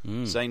Zealander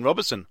Zane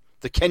Robertson,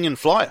 the Kenyan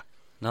flyer.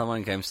 Another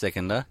one came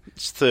second, huh?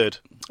 It's third.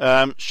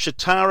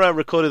 Shitara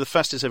recorded the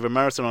fastest ever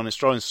marathon on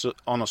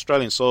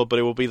Australian soil, but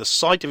it will be the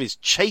sight of his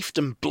chafed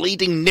and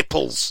bleeding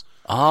nipples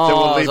that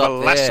will leave a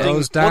lasting...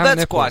 Those damn that's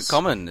nipples. quite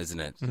common,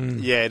 isn't it?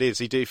 Yeah, it is.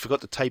 He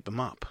forgot to tape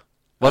them up.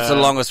 What's the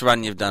longest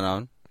run you've done,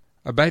 Owen?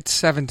 About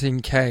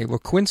 17k. Well,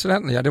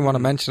 coincidentally, I didn't want to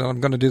mention it.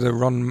 I'm going to do the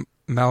Run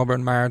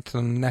Melbourne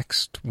Marathon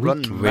next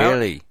week.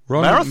 Really?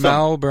 Run Marathon?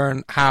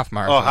 Melbourne half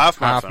marathon. Oh, half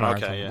marathon.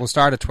 Okay, yeah. We'll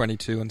start at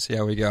 22 and see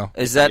how we go.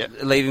 Is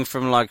that leaving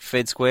from like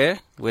Fed Square?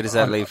 Where does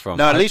that leave from?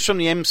 No, it leaves from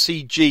the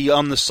MCG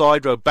on the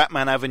side road,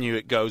 Batman Avenue.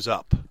 It goes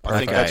up. I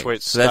think that's where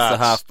it starts. So that's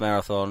the half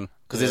marathon.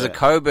 Because there's a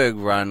Coburg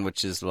run,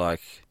 which is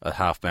like a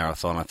half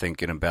marathon, I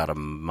think, in about a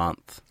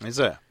month. Is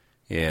there?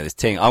 Yeah, there's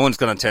 10. I was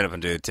going to turn up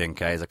and do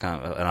 10Ks. I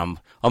can't, and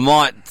I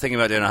might think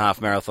about doing a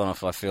half marathon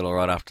if I feel all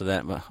right after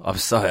that. But I'm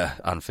so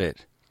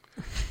unfit.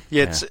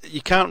 Yeah,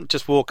 you can't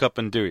just walk up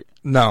and do it.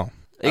 No.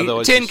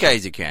 Otherwise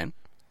 10Ks you can.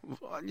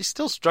 you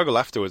still struggle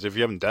afterwards if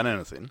you haven't done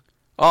anything.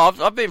 Oh,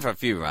 I've been for a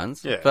few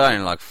runs, Yeah. but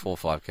only like 4 or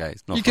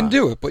 5Ks. You can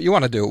do it, but you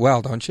want to do it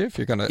well, don't you? If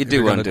you're going to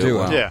do want to do it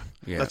well. Yeah,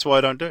 that's why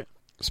I don't do it.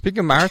 Speaking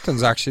of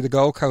marathons, actually, the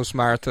Gold Coast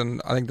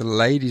Marathon, I think the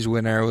ladies'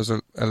 winner was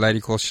a lady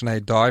called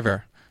Sinead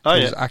Diver.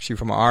 Who's actually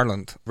from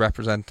Ireland,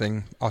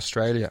 representing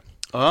Australia.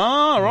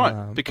 Ah,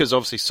 right. Because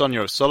obviously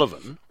Sonia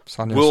O'Sullivan,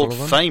 world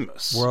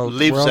famous,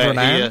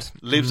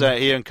 lives out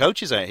here and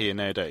coaches out here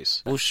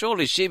nowadays. Well,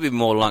 surely she'd be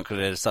more likely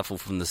to suffer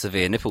from the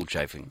severe nipple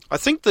chafing. I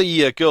think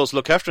the girls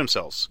look after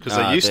themselves because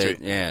they're used to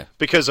it. Yeah.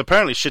 Because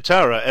apparently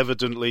Shatara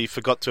evidently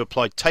forgot to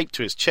apply tape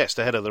to his chest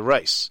ahead of the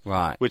race.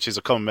 Right. Which is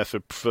a common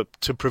method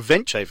to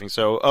prevent chafing.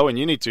 So, Owen,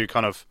 you need to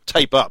kind of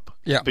tape up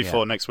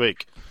before next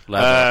week.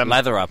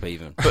 Lather up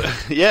even.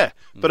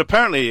 But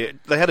apparently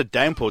they had a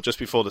downpour just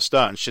before the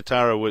start and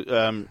Shatara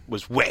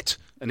was wet,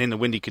 and in the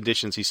windy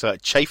conditions he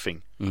started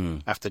chafing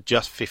after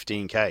just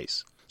 15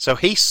 Ks. So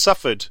he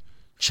suffered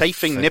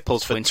chafing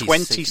nipples for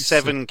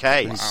 27 Ks.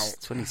 Wow.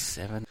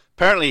 27?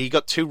 Apparently he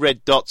got 2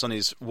 red dots on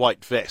his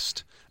white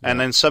vest, and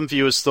then some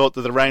viewers thought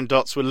that the round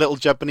dots were little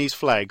Japanese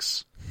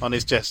flags on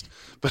his chest.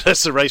 But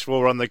as the race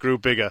wore on, they grew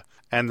bigger,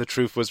 and the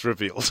truth was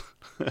revealed.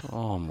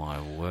 Oh,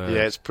 my word.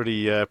 Yeah, it's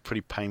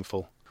pretty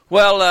painful.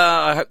 Well,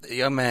 I hope the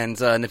young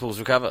man's nipples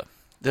recover.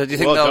 Do you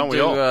think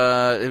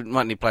it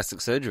might need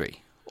plastic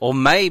surgery? Or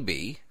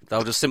maybe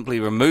they'll just simply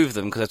remove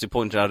them, because as we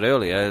pointed out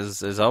earlier,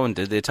 as Owen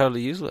did, they're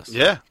totally useless.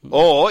 Yeah.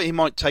 Or he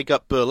might take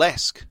up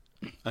burlesque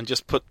and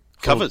just put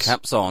covers.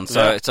 Caps on,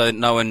 so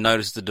no one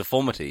noticed the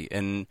deformity,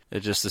 and they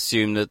just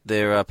assume that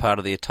they're part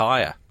of the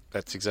attire.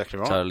 That's exactly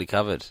right. Totally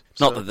covered.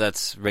 Not that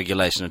that's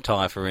regulation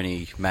attire for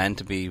any man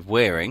to be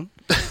wearing,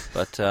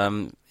 but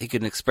he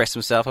can express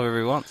himself however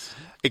he wants.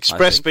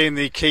 Express being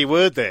the key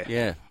word there.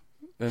 Yeah.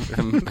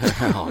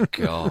 Oh,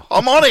 God.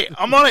 I'm on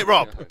it,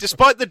 Rob.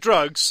 Despite the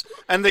drugs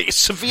and the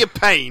severe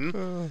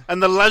pain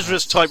and the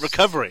Lazarus-type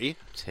recovery.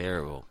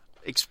 Terrible.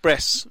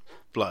 Express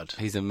blood.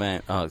 He's a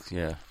man. Oh,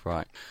 yeah,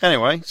 right.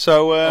 Anyway,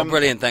 so...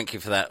 brilliant, thank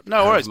you for that.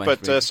 No worries,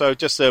 but so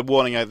just a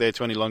warning out there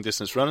to any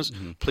long-distance runners,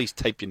 please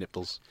tape your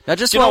nipples. Now,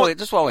 just while we're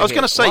I was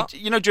going to say,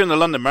 during the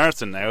London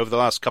Marathon now, over the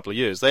last couple of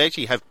years, they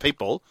actually have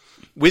people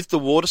with the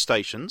water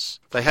stations,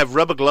 they have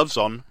rubber gloves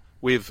on,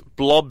 with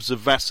blobs of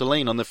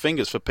Vaseline on their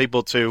fingers for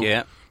people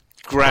to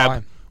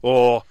grab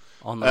or...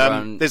 On the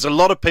run. There's a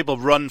lot of people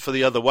run for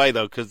the other way,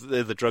 though, because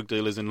they're the drug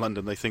dealers in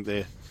London. They think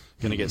they're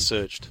going to get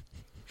searched.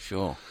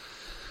 Sure.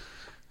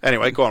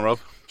 Anyway, go on, Rob.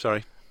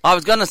 Sorry. I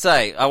was going to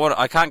say,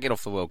 I can't get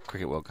off the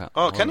Cricket World Cup.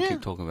 Oh, can you?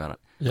 Keep talking about it.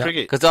 Yeah.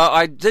 Cricket. Because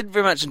I did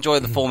very much enjoy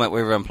the format where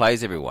everyone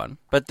plays everyone.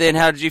 But then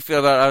how did you feel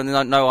about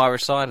no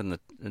Irish side in the...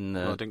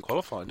 Well, I didn't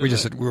qualify, we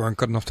just said we weren't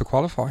good enough to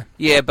qualify.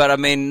 Yeah, but I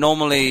mean,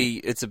 normally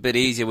it's a bit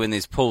easier when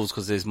there's pools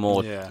because there's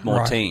more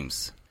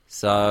teams.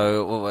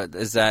 So,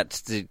 is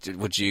that?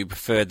 Would you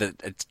prefer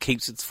that it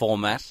keeps its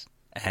format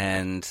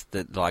and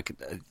that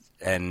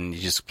and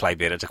you just play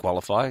better to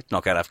qualify,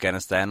 knock out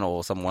Afghanistan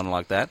or someone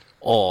like that,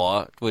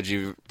 or did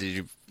you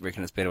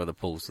reckon it's better with the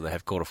pools so they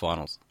have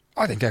quarterfinals?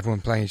 I think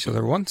everyone playing each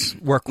other once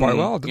worked quite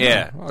well. Didn't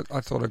it? I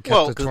thought it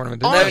kept the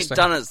tournament They've interesting.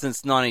 done it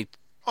since 90.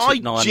 I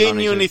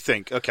genuinely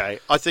think, I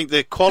think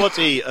the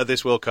quality of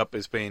this World Cup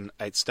has been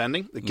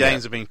outstanding. The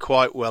games have been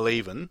quite well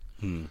even.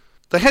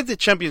 They had the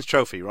Champions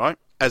Trophy, right,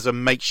 as a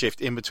makeshift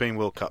in between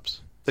World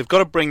Cups. They've got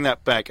to bring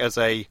that back as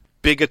a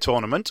bigger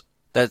tournament.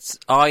 That's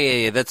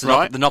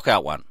the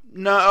knockout one.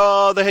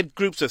 No, they had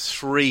groups of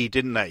 3,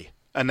 didn't they?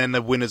 And then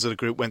the winners of the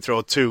group went through,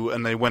 or 2,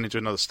 and they went into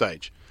another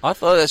stage. I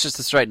thought that's just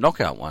a straight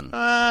knockout one.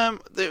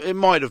 It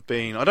might have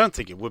been. I don't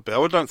think it would be.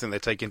 I don't think they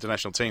take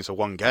international teams for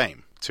one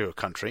game to a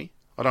country.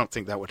 I don't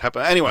think that would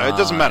happen. Anyway, it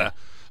doesn't matter.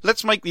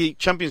 Let's make the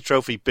Champions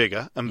Trophy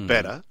bigger and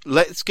better.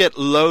 Let's get a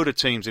load of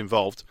teams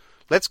involved.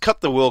 Let's cut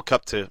the World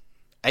Cup to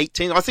 8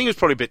 teams. I think it was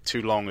probably a bit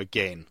too long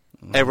again.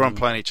 Everyone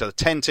playing each other.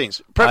 10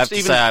 teams. Perhaps I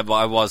have to say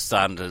I was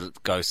starting to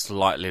go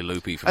slightly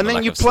loopy from the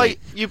lack of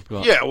sleep.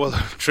 Yeah, well,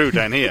 true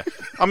down here.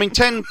 I mean,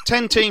 10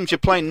 teams, you're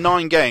playing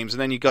 9 games,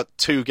 and then you've got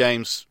 2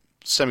 games,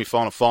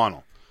 semi-final,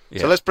 final.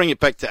 Yeah. So let's bring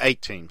it back to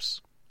 8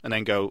 teams. And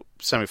then go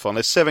semi-final.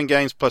 There's 7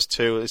 games plus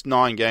 2. There's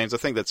 9 games. I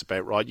think that's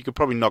about right. You could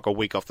probably knock a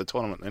week off the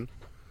tournament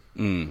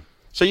then.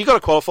 So you've got to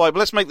qualify, but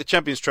let's make the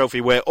Champions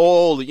Trophy where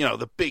all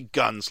the big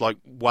guns like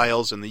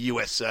Wales and the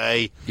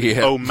USA,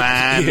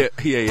 Oman,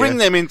 bring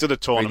them into the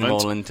tournament. Bring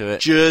them all into it.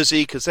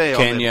 Jersey, because they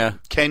are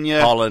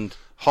Kenya,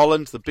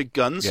 Holland, the big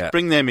guns. Yeah.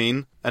 Bring them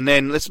in, and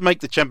then let's make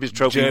the Champions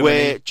Trophy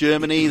where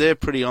Germany, they're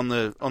pretty on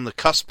the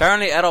cusp.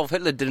 Apparently, Adolf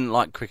Hitler didn't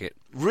like cricket.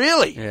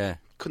 Really? Yeah.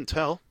 Couldn't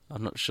tell.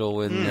 I'm not sure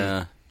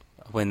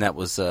when that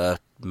was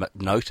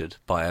noted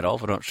by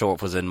Adolf. I'm not sure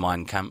if it was in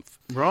Mein Kampf.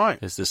 Right.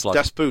 It's just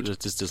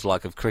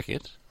dislike of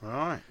cricket.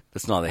 Right.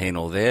 That's neither here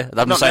nor there.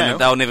 I'm not saying that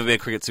they'll never be a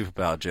cricket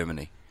superpower,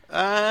 Germany.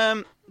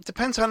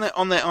 Depends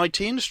on their IT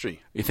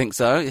industry. You think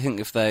so? You think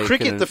if they...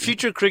 The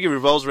future of cricket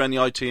revolves around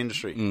the IT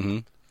industry. Mm-hmm.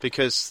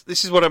 Because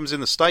this is what happens in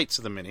the States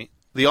at the minute.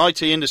 The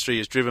IT industry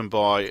is driven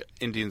by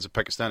Indians and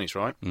Pakistanis,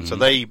 right? Mm-hmm. So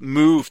they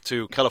move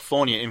to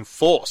California in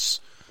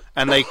force.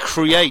 and they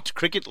create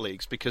cricket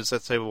leagues because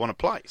that's how they want to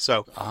play.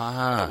 So,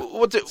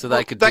 so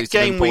they could do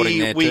some importing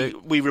there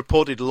too. We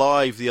reported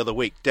live the other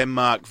week,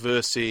 Denmark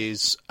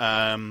versus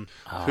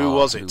who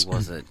was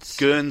it?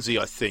 Guernsey,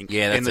 I think.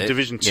 Yeah, that's in the it.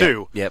 Division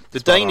 2. Yep. The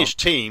Danish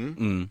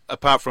team,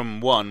 apart from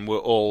one, were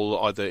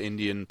all either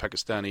Indian,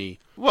 Pakistani.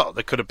 Well,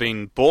 they could have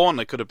been born.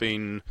 They could have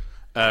been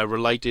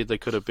related. They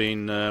could have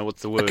been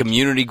what's the word? A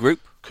community group.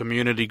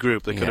 Community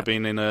group. They could have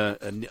been in a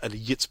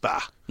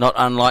yitzbar. Not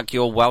unlike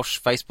your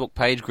Welsh Facebook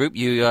page group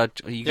you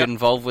get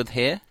involved with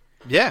here.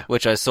 Yeah.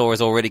 Which I saw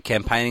is already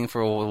campaigning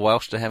for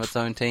Welsh to have its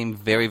own team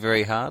very,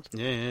 very hard.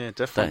 Yeah,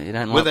 definitely. You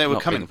don't we're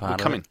coming. We're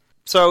coming.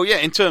 So, yeah,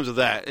 in terms of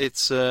that,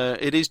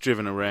 it is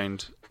driven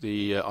around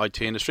the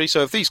IT industry.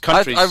 So if these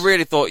countries... I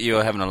really thought you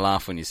were having a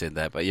laugh when you said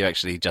that, but you're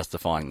actually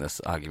justifying this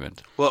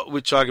argument. Well,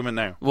 which argument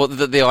now? Well,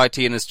 the IT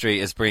industry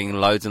is bringing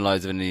loads and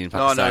loads of Indian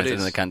Pakistanis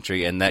into the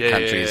country, and that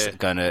country is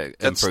going to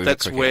improve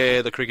That's cricket.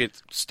 where the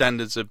cricket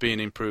standards are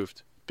being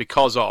improved,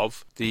 because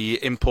of the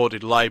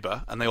imported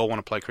labour, and they all want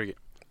to play cricket.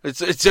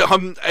 It's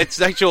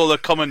actually a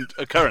common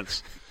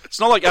occurrence. It's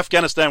not like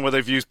Afghanistan where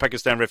they've used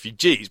Pakistan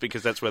refugees,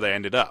 because that's where they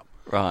ended up.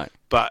 Right.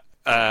 But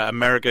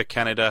America,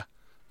 Canada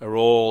are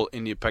all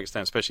India,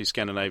 Pakistan, especially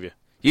Scandinavia.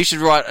 You should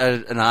write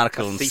an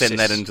article and send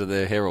that into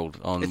the Herald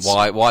on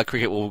why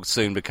cricket will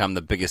soon become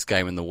the biggest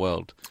game in the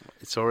world.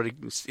 It's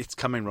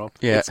coming, Rob.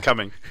 Yeah. It's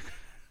coming.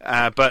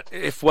 But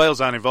if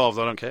Wales aren't involved,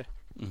 I don't care.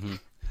 Mm-hmm.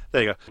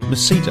 There you go.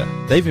 Masita,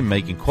 they've been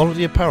making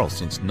quality apparel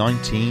since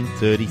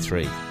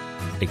 1933.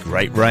 A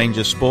great range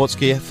of sports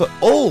gear for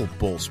all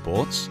ball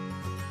sports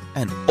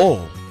and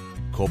all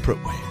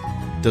corporate wear.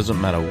 Doesn't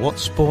matter what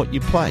sport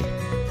you play,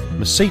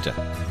 Masita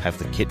have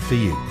the kit for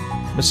you.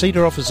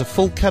 Masita offers a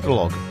full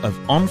catalogue of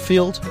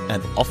on-field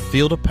and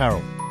off-field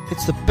apparel.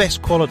 It's the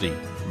best quality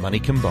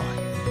money can buy.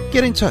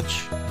 Get in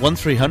touch,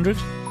 1300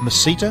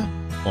 Masita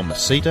or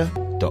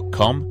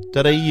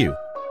masita.com.au.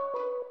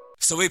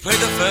 So he played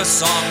the first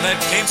song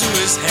that came to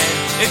his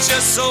head. It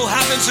just so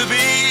happened to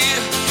be,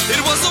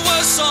 it was the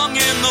worst song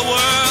in the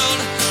world.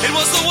 It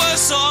was the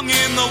worst song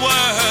in the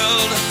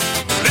world.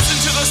 Listen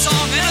to the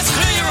song and it's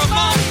clear you're a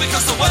monk,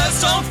 because the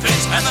words don't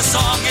fit and the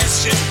song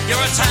is shit. You're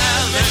a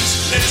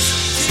talentless tit.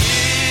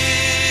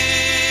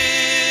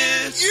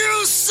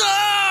 You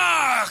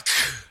suck!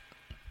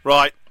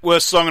 Right,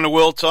 worst song in the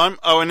world time.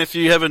 Oh, and if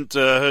you haven't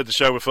heard the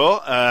show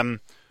before,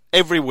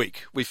 every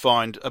week we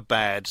find a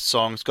bad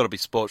song. It's got to be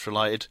sports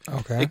related.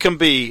 Okay. It can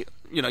be,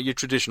 your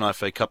traditional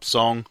FA Cup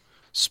song,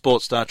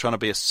 sports star trying to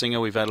be a singer.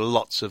 We've had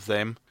lots of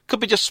them. Could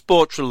be just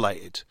sports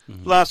related.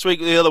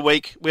 Mm-hmm. The other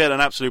week, we had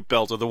an absolute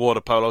belter, the water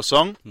polo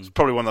song. It's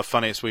probably one of the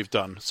funniest we've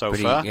done so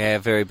far. Yeah,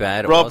 very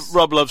bad.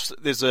 Rob loves.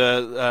 There's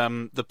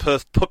the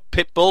Perth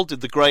Pitbull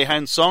did the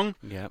Greyhound song.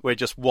 Yeah, where it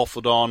just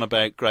waffled on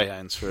about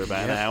greyhounds for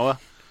about an hour.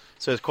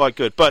 So it's quite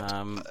good. But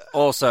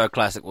also a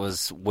classic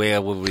was Where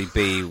Would We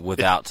Be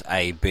Without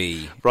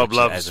AB? Rob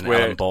loves as an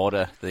Alan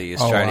Border, the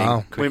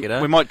Australian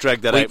cricketer. We might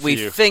drag that out for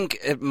you. We think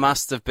it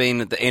must have been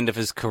at the end of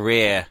his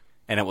career,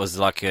 and it was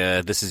like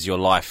a This Is Your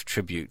Life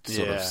tribute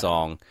sort of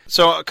song.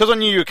 So, because I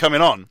knew you were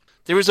coming on,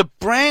 there is a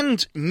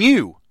brand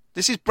new...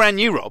 This is brand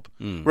new, Rob.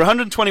 We're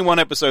 121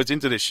 episodes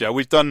into this show.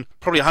 We've done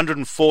probably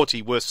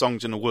 140 worst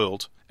songs in the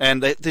world.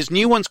 And there's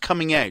new ones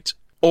coming out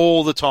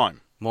all the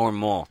time. More and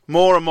more.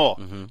 More and more.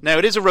 Mm-hmm. Now,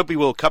 it is a Rugby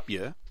World Cup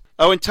year.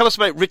 Oh, and tell us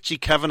about Richie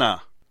Kavanagh.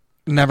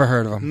 Never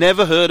heard of him.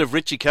 Never heard of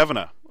Richie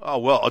Kavanagh. Oh,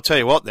 well, I'll tell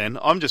you what then.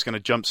 I'm just going to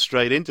jump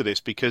straight into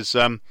this because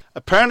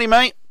apparently,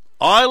 mate,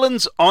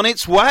 Ireland's on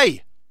its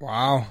way.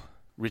 Wow.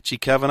 Richie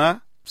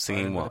Kavanagh.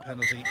 Singing what?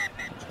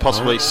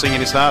 Possibly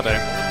singing his heart out. All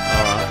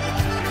right.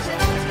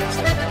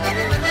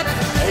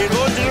 I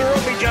love the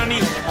rugby, Johnny.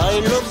 I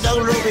love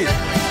the rugby.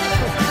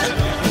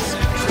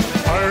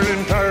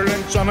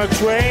 Ireland's on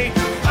its way.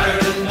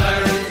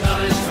 Ireland's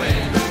on its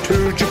way.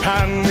 To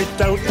Japan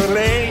without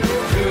delay.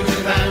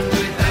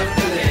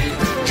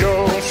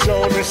 Joe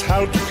showed us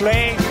how to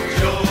play.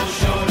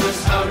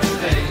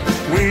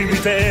 We'll be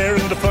there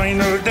in the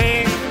final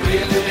day.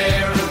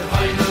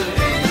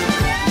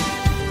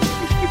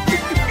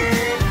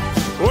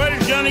 Well,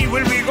 Johnny,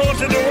 will we go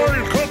to the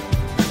World Cup?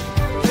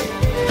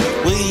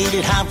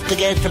 We'll have to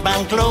get the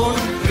bank loan.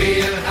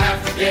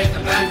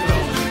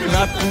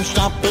 Nothing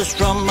stop us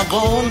from a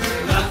going.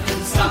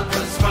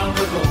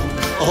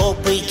 I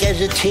hope we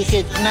get a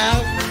ticket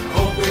now.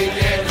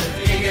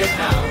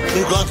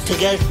 We've got to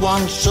get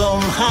one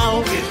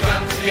somehow.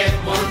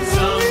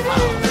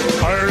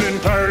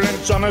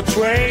 Ireland's on its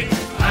way.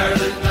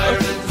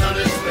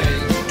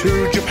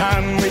 To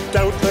Japan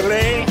without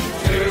delay.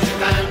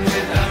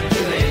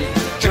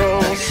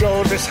 Joe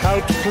showed us how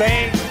to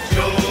play.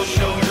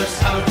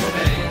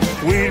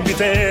 We'll be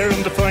there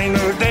on the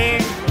final day.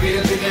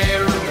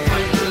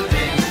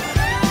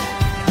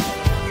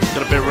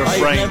 Got a bit of a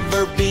refrain. I've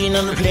never been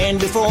on a plane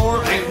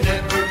before. I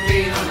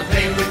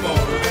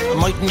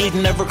mightn't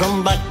even never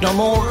come back no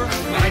more.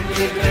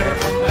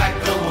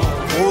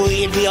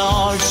 We'll be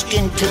all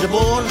skinned to the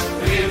bone.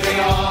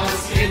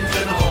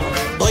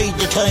 By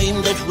the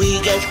time that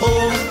we get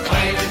home.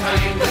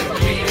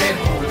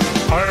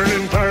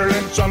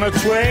 Ireland's Ireland's on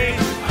its way.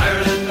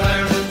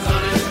 Ireland's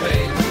on its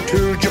way.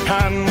 To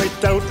Japan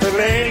without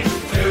delay.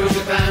 To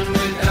Japan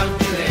without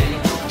delay.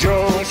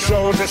 Joe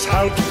showed us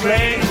how to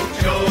play.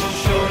 Joe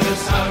showed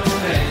us how to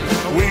play.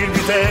 We'll be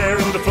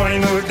there on the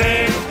final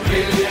day. We'll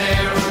be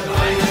there on the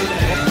final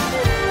day.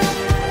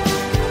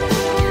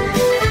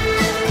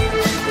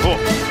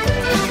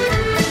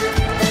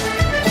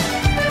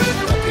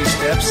 Up he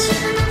steps.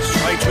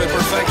 Strikes with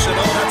perfection.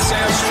 Oh, that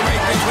sails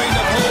straight between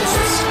the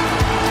posts.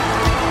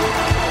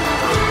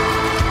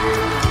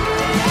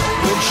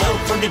 We'll shout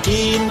for the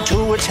team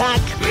to attack.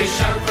 We'll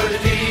shout for the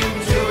team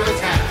to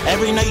attack.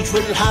 Every night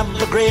we'll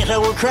have a great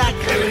old crack.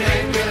 Every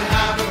night we'll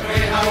have a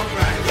great old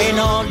crack. In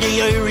all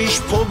the Irish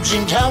pubs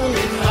in town.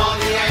 In all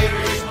the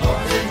Irish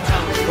pubs in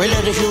town. We'll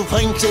let a few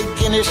pints of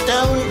Guinness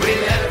down. We'll let a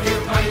few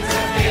pints of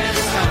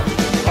Guinness down.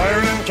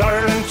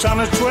 Ireland's on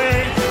its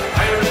way.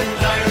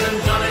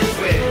 Ireland's on its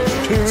way.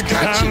 To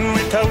Japan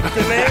without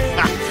delay.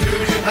 To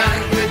Japan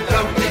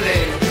without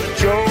delay.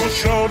 Joe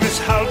showed us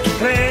how to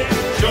play.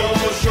 Joe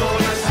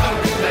showed us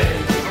how to play.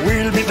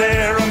 We'll be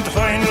there on the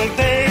final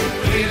day.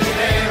 We'll be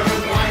there on the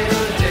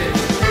final day.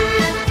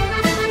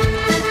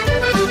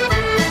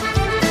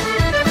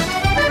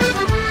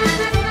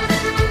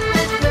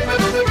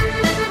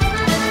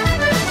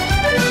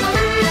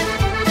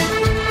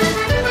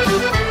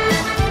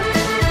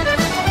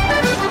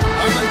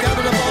 Ireland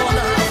gather the ball on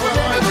the halfway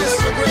line. This is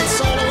a great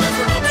solo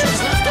effort.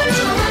 Options left,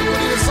 option right, but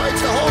he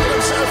decides to hold it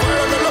himself.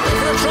 Ireland are looking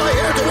for a try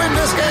here to win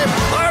this game.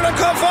 Ireland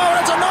come forward.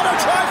 It's another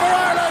try for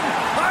Ireland.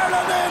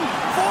 Ireland in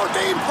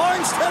 14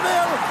 points to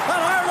nil,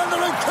 and Ireland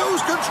are in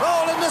cruise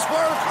control in this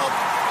World Cup.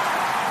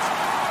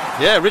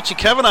 Yeah, Richie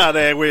Kavanagh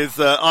there with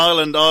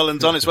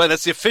Ireland's on its way.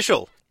 That's the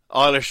official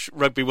Irish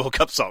Rugby World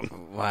Cup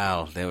song.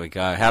 Wow, there we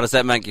go. How does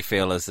that make you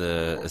feel as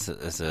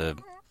a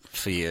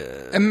for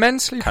your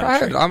Immensely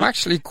country? proud. I'm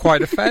actually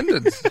quite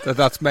offended that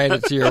that's made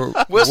it to your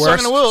Worst song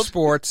in the world.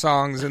 sports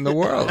songs in the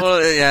world.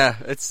 Well, yeah,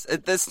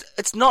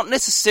 it's not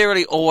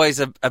necessarily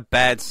always a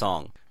bad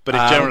song, But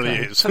it generally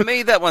is. For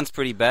me, that one's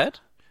pretty bad.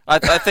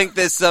 I think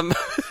there's some.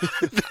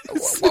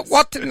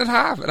 What didn't it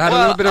have? It had a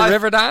little bit of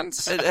river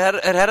dance. It had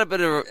a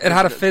bit of. It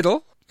had a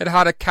fiddle. It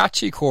had a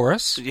catchy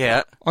chorus.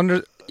 Yeah.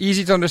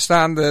 Easy to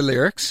understand the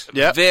lyrics.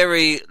 Yeah.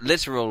 Very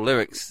literal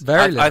lyrics.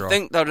 Very literal. I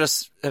think they'll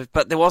just,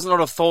 but there wasn't a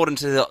lot of thought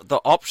into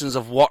the options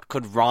of what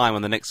could rhyme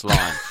on the next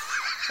line.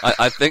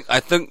 I think,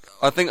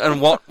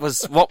 and what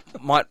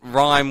might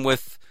rhyme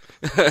with.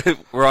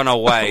 We're on our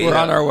way. We're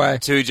on our way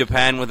to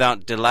Japan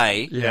without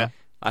delay. Yeah.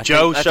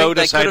 Joe showed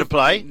us how to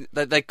play.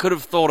 They could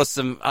have thought of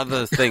some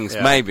other things,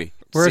 maybe.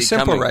 We're a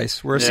simple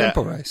race. We're a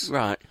simple race.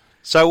 Right.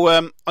 So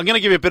I'm going to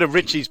give you a bit of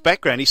Richie's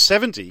background. He's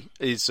 70,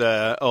 is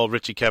old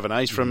Richie Kavanagh.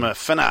 He's from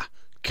Fenagh,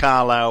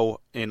 Carlow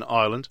in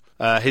Ireland.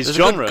 His There's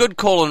genre... a good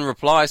call and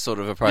reply sort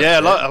of approach. Yeah,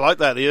 I like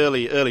that, the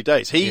early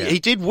days. He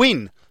did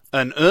win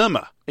an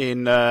Irma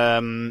in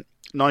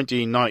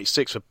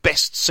 1996 for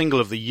Best Single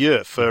of the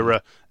Year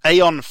for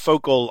Aon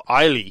Focal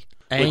Eiley.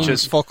 Aon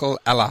Focal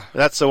Ella.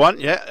 That's the one,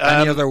 yeah.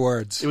 Any other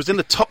words? It was in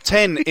the top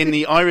 10 in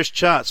the Irish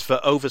charts for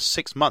over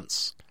 6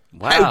 months.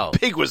 Wow. How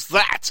big was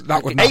that?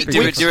 That would not be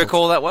do you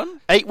recall that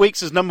one? 8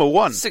 weeks as number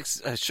 1.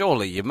 6,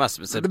 surely you must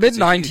have said. The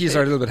mid-90s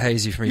are a little bit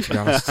hazy for me, to be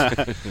honest.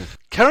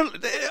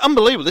 Currently,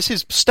 unbelievable. This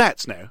is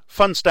stats now.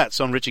 Fun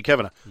stats on Richie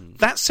Kavanagh.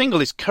 That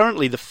single is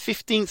currently the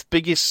 15th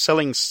biggest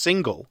selling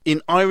single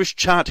in Irish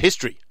chart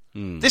history.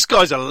 This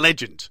guy's a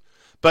legend.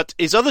 But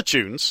his other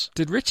tunes...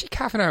 Did Richie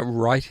Kavanagh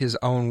write his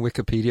own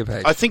Wikipedia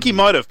page? I think he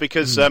might have,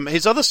 because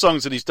his other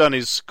songs that he's done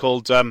is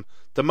called The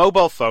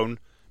Mobile Phone,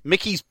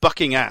 Mickey's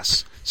Bucking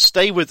Ass,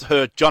 Stay With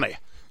Her Johnny,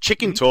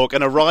 Chicken Talk,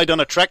 and A Ride on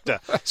a Tractor.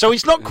 So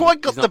he's not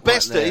quite got the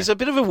best. He's a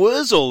bit of a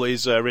Wurzel,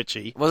 is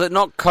Richie. Was it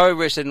not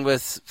co-written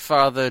with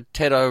Father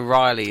Ted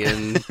O'Reilly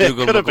and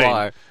Dougal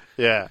Maguire?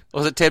 Yeah. Or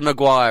was it Ted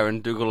Maguire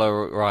and Dougal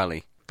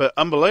O'Reilly? But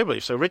unbelievably,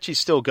 so Richie's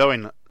still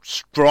going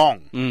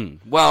strong.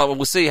 Well,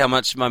 we'll see how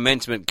much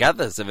momentum it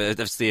gathers if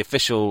it's the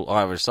official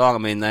Irish song. I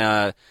mean, they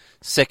are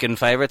second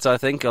favourites, I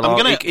think.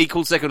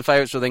 Equal second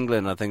favourites with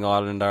England, I think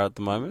Ireland are at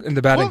the moment. In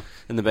the betting. What?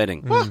 In the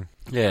betting. What?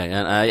 Yeah,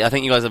 and I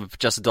think you guys are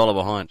just $1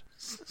 behind.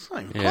 It's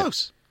not even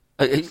close.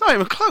 It's not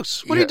even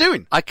close. What are you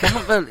doing? I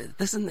can't believe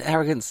this is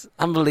arrogance.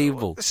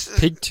 Unbelievable.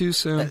 Pig too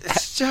soon.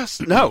 It's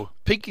just... No,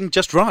 peaking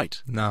just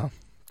right. No.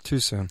 Too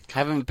soon.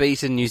 Haven't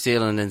beaten New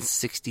Zealand in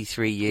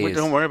 63 years. Well,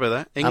 don't worry about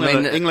that.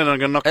 England are going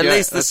to knock you out. At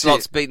least the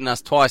slot's beaten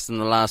us twice in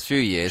the last few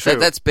years.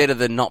 That's better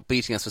than not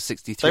beating us for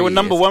 63 years. They were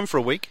number one for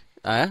a week.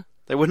 Yeah?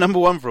 They were number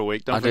one for a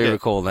week, don't forget. I do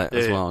recall that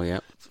as well, yeah.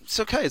 It's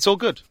okay, it's all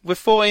good. We're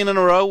 14 in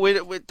a row. We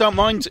don't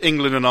mind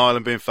England and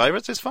Ireland being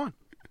favourites. It's fine.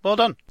 Well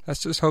done.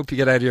 Let's just hope you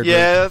get out of your group.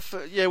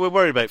 Yeah, we're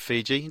worried about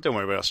Fiji. Don't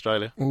worry about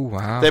Australia. Oh,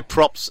 wow. Their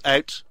props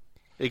out.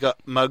 He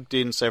got mugged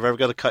in South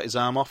Africa to cut his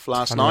arm off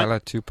last night.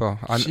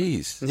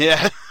 Jeez.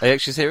 Yeah. Are you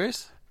actually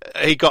serious?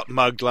 He got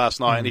mugged last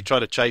night and he tried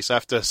to chase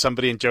after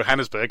somebody in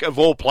Johannesburg, of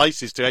all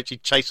places, to actually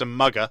chase a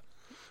mugger.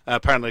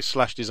 Apparently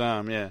slashed his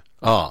arm, yeah.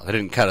 Oh, they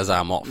didn't cut his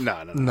arm off?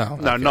 No,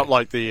 not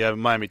like the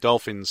Miami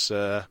Dolphins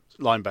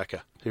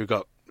linebacker who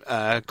got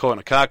caught in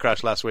a car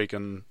crash last week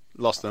and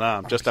lost an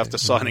arm just after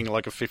signing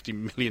like a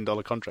 $50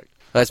 million contract.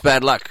 That's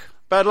bad luck.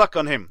 Bad luck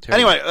on him.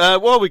 Terrible. Anyway,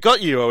 while we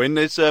got you, Owen,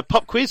 there's a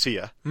pop quiz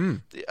here.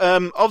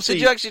 Obviously,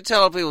 did you actually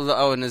tell people that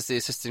Owen is the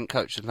assistant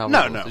coach? No.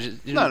 You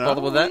didn't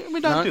bother with that? We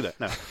don't do that,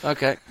 no.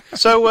 Okay.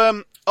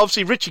 So,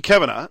 obviously, Richie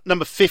Kavanagh,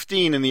 number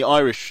 15 in the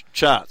Irish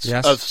charts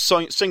of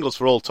singles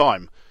for all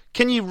time.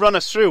 Can you run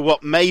us through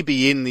what may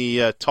be in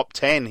the top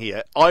 10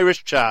 here?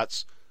 Irish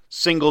charts,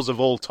 singles of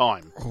all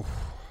time. Oh,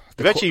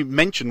 we've actually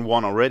mentioned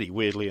one already,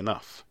 weirdly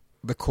enough.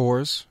 The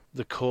Corrs.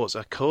 The Corrs.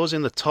 Are Corrs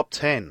in the top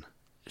 10?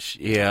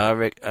 Yeah,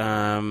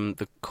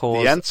 the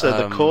Corrs. The answer,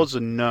 the Corrs are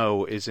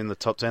no, is in the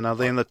top 10. Are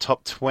they in the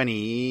top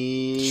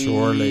 20?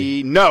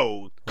 Surely.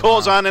 No.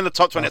 Corrs aren't in the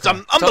top 20. Okay.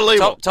 It's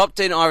unbelievable. Top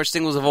 10 Irish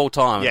singles of all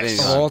time. Yes.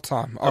 Of all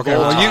time. Okay,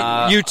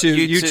 well, you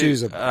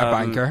two's a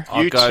banker.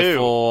 I'll go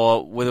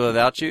for With or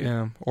Without You.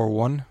 Yeah, or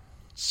one.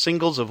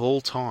 Singles of all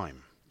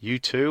time.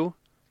 U2.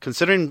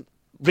 Considering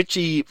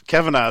Richie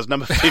Kavanagh's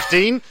number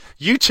 15,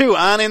 U2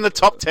 aren't in the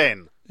top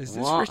 10. Is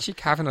this Richie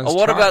Kavanagh's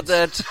what about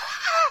that?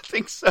 I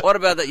think so. What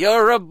about that?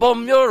 You're a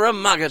bum, you're a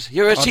maggot,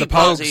 you're a cheap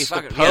party.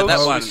 Yeah,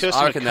 that one.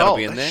 I reckon that'll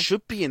be in there. That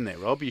should be in there,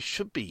 Rob. You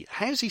should be.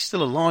 How's he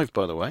still alive,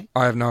 by the way?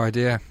 I have no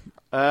idea.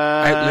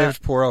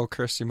 Outlived poor old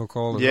Kirsty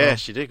MacColl. Yeah,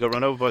 she did. Got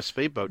run over by a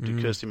speedboat,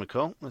 did Kirsty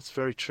MacColl. That's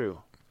very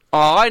true.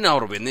 Oh, I know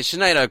what'll be in there.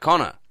 Sinead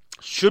O'Connor.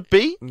 Should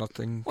be.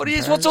 Nothing.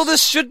 What's all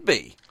this should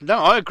be? No,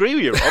 I agree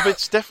with you, Rob.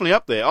 It's definitely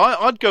up there.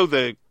 I'd go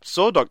the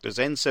Saw Doctors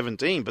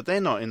N17, but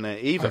they're not in there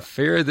either. I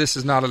fear this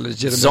is not a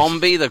legitimate...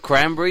 Zombie, the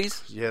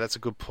Cranberries? Yeah, that's a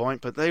good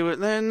point, but they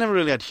never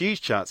really had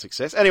huge chart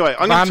success. Anyway,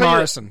 I'm Van going to tell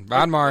Morrison. you...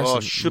 Van Morrison. Oh,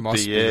 should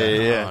must be,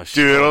 yeah. Oh,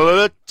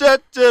 should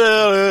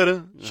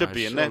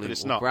be in there, but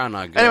it's not.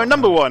 Anyway,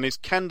 number one is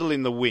Candle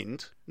in the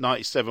Wind,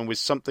 97, with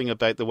Something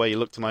About the Way You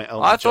Look Tonight,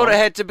 Elton I thought John. it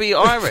had to be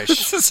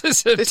Irish. This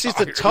is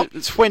the top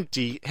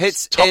 20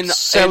 hits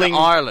top-selling in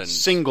Ireland.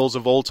 singles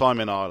of all time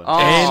in Ireland.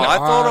 Oh, I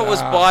thought it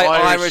was by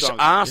Irish songs.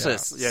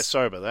 artists. Yeah,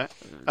 sorry about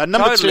that.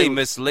 Totally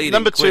misleading.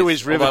 Number two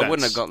is Riverdance. I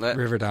wouldn't have got that.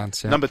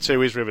 Riverdance, yeah. Number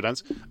two is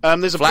Riverdance.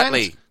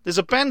 There's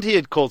a band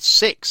here called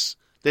Six.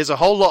 There's a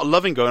whole lot of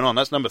loving going on.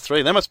 That's number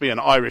three. There must be an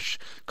Irish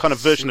kind of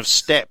version of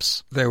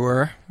Steps. They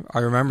were. I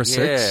remember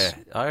Six.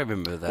 Yeah, I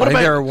remember that. I think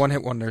they were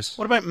one-hit wonders.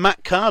 What about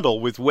Matt Cardle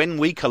with When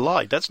We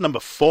Collide? That's number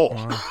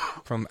 4.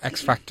 From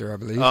X Factor, I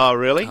believe. Oh,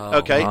 really? Oh,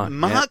 okay. right.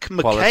 Mark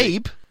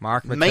McCabe.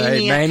 Mark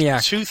McCabe.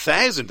 Maniac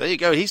 2000. There you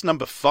go. He's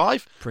number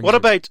 5. What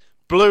about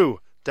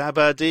Blue?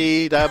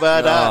 Da-ba-dee,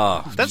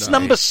 da-ba-da. That's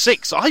number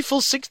 6.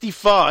 Eiffel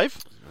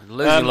 65.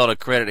 Losing a lot of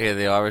credit here,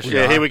 the Irish.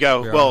 Yeah, here we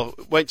go. Yeah. Well,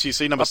 wait till you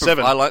see number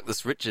 7. I like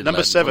this Richard.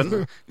 Number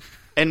 7,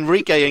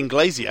 Enrique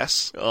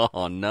Iglesias.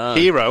 Oh, no.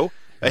 Hero.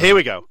 Here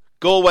we go.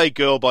 Galway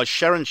Girl by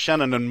Sharon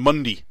Shannon and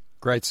Mundy.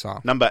 Great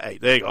song. Number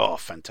 8. There you go. Oh,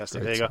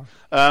 fantastic. Great there you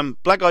go.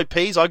 Black Eyed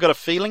Peas, I Got a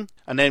Feeling.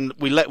 And then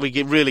we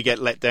really get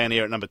let down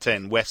here at number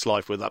 10,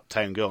 Westlife with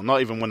Uptown Girl.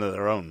 Not even one of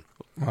their own.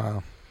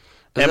 Wow.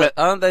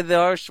 Aren't they the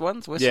Irish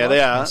ones? Westlife? Yeah,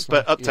 they are. Westlife.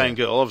 But Uptown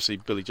Girl, obviously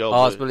Billy Joel.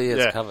 Oh, it's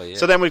Billy's cover, yeah.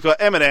 So then we've got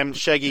Eminem,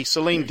 Shaggy,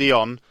 Celine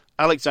Dion,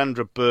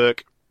 Alexandra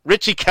Burke,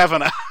 Richie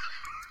Kavanagh.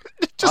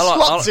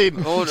 Slots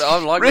in. I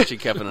like Richie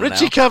Kavanagh now.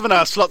 Richie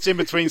Kavanagh slots in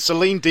between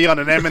Celine Dion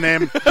and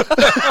Eminem.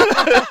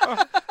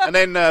 And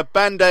then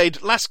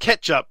Band-Aid, Last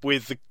Ketchup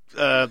with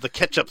the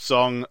Ketchup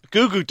song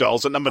Goo Goo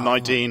Dolls at number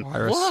 19.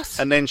 What?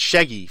 And then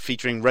Shaggy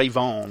featuring Ray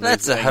Vaughan.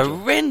 That's a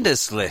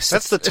horrendous list.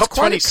 That's the top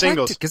 20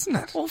 singles. Isn't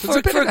it? Well, for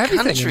a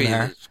country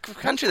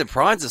that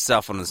prides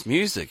itself on its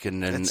music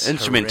and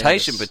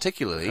instrumentation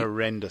particularly.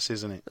 Horrendous,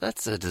 isn't it?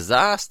 That's a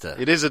disaster.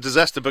 It is a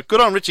disaster, but good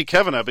on Richie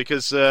Kavanagh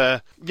because,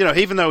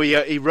 even though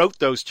he wrote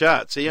those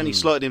charts, he only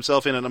slotted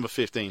himself in at number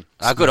 15.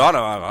 Good on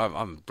him.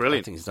 I'm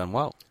brilliant. I think he's done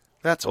well.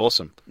 That's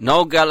awesome.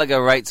 Noel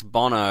Gallagher rates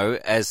Bono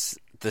as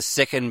the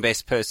second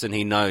best person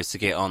he knows to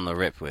get on the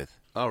rip with.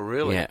 Oh,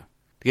 really? Yeah.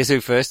 Guess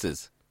who first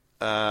is?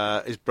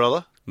 His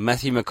brother?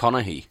 Matthew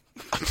McConaughey.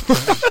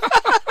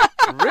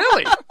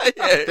 Really?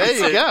 Yeah, there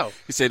you go.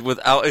 He said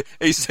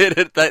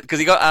it because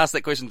he got asked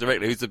that question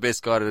directly. Who's the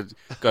best guy to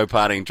go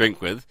partying and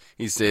drink with?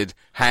 He said,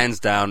 hands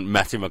down,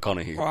 Matthew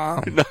McConaughey.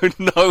 Wow.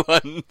 No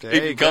one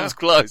even comes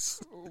close.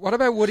 What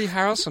about Woody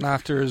Harrelson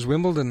after his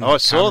Wimbledon? Oh, I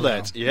saw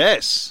that.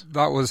 Yes,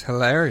 that was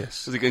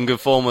hilarious. Was he in good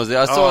form? Was he?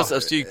 I saw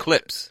a few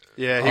clips.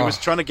 Yeah, he was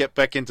trying to get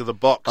back into the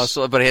box.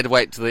 But he had to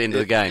wait till the end of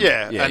the game.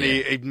 Yeah,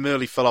 he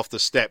nearly fell off the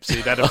steps.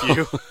 He'd had a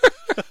few.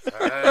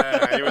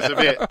 He was a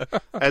bit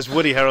as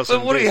Woody Harrelson.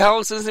 But Woody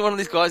Harrelson isn't one of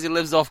these guys who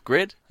lives off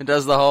grid and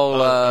does the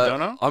whole. I don't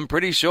know. I'm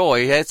pretty sure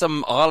he had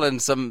some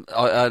island,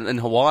 in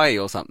Hawaii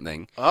or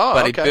something. Oh,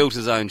 but he built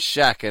his own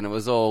shack and it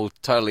was all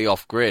totally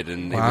off grid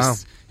and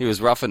he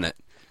was roughing it.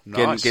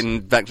 Nice.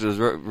 Getting back to his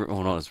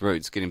not his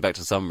roots, getting back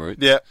to some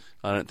roots. Yeah,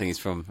 I don't think he's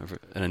from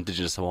an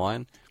indigenous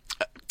Hawaiian.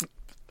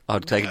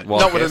 I'd take it.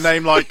 Not with a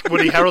name like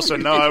Woody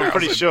Harrelson. No, I'm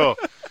pretty sure.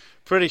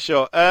 Pretty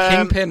sure.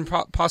 Kingpin,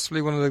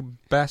 possibly one of the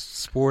best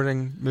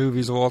sporting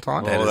movies of all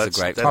time. That is a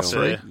great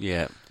film.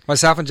 Yeah.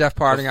 Myself and Jeff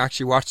Parting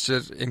actually watched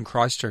it in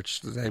Christchurch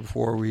the day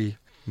before we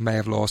may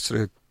have lost to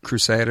the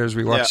Crusaders.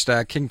 We watched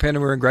Kingpin and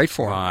we were in great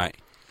form. Right.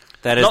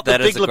 Not the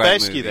Big is a great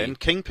Lebowski movie. then,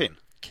 Kingpin.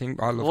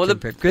 I love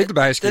Kingpin. Big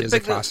Lebowski is a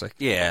classic.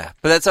 Yeah,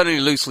 but that's only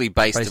loosely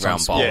based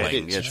around on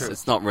bowling. Yeah,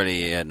 it's not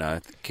really,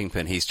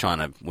 Kingpin, he's trying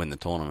to win the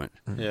tournament.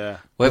 Yeah.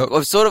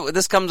 We've sort of,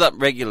 this comes up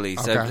regularly,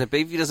 so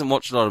Beefy doesn't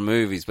watch a lot of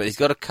movies, but he's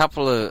got a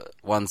couple of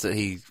ones that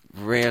he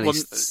really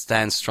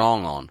stands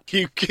strong on.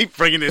 You keep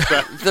bringing it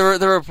back. The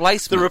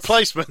replacements. The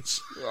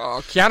replacements.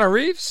 Keanu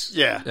Reeves?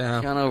 Yeah.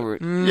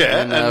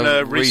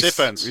 And Rhys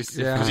Ifans.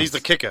 Because he's the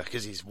kicker,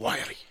 because he's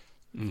wiry.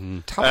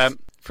 Mm-hmm.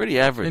 Pretty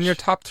average. In your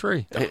top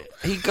 3.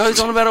 He goes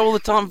on about it all the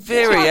time.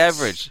 Very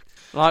average.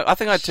 Like, I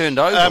think I turned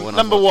over when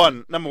number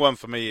one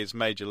for me is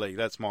Major League.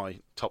 That's my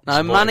top. No,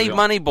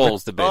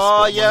 Moneyball's the best.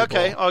 Oh, yeah,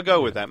 okay. I'll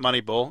go with that.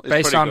 Moneyball.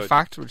 Based on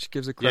fact, which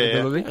gives it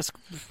credibility. Yeah. That's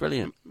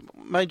brilliant.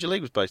 Major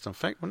League was based on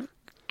fact, wasn't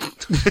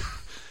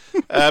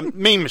it?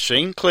 Mean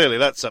Machine, clearly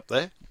that's up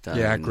there.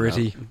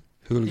 Gritty.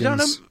 Hooligans. You don't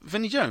know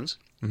Vinnie Jones?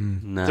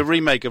 No. The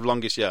remake of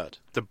Longest Yard.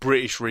 The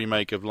British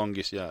remake of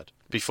Longest Yard.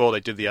 Before they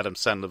did the Adam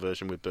Sandler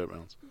version with Burt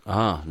Reynolds.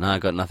 Oh, no, I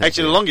got nothing.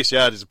 Actually, The Longest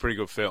Yard is a pretty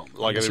good film.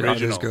 Like the original.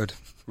 It is good.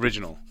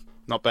 Original.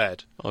 Not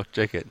bad. I'll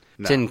check it.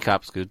 No. Tin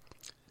Cup's good.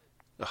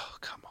 Oh,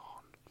 come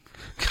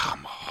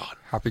on.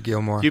 Happy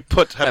Gilmore. You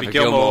put Happy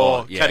Gilmore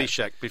or yeah.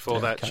 Caddyshack before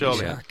that,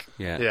 surely.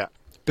 Yeah.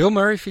 Bill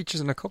Murray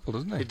features in a couple,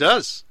 doesn't he? He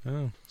does.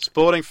 Oh.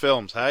 Sporting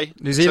films, hey?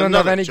 New Zealand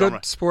have any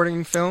good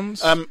sporting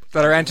films that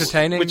are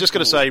entertaining? We're just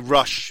going to say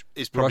Rush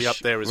is probably up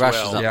there as well.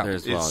 Rush is up there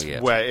as well,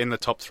 yeah. We're in the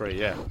top 3,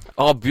 yeah.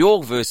 Oh,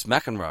 Bjork vs.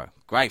 McEnroe.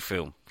 Great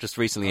film. Just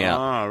recently out.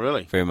 Oh,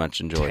 really? Very much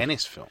enjoyed.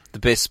 Tennis film. The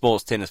best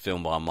sports tennis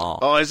film by a mile.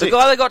 Oh, is it? The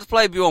guy that got to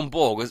play Bjorn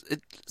Borg,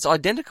 it's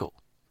identical.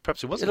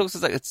 Perhaps it wasn't. It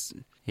looks like it's...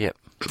 Yep.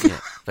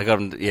 They got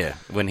him... Yeah.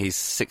 When he's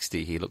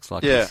 60, he looks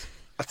like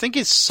I think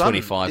his son...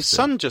 25 his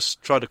son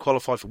just tried to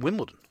qualify for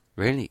Wimbledon.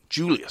 Really?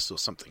 Julius or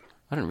something.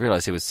 I didn't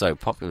realise he was so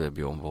popular,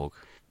 Bjorn Borg.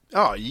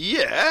 Oh,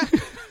 yeah.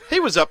 He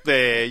was up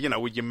there,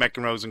 with your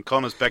McEnroes and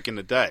Connors back in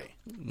the day.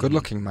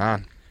 Good-looking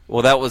man.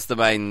 Well, that was the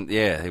main...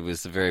 Yeah, he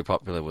was very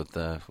popular with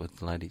the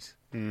ladies.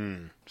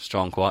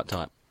 Strong, quiet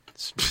type.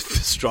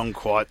 Strong,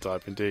 quiet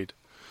type, indeed.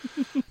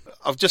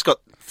 I've just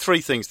got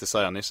 3 things to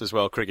say on this as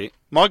well, cricket.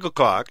 Michael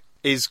Clarke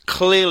is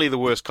clearly the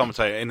worst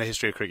commentator in the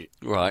history of cricket.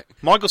 Right.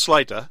 Michael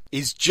Slater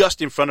is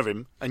just in front of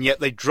him, and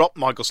yet they dropped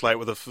Michael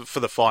Slater for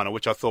the final,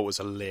 which I thought was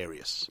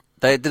hilarious.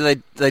 They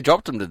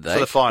dropped him, did they? For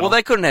the final. Well,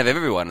 they couldn't have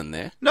everyone in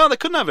there. No, they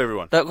couldn't have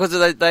everyone.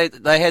 Because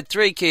they had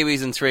 3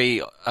 Kiwis and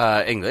 3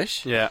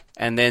 English. Yeah.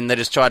 And then they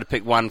just tried to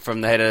pick one from...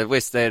 They had a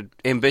West. They had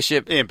Ian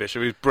Bishop. Ian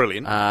Bishop, he was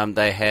brilliant.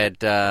 They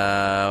had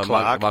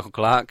Michael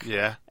Clarke.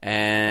 Yeah.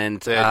 And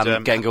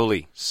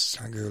Ganguly.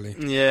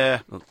 Ganguly. Yeah.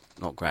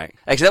 Not great.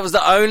 Actually, that was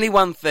the only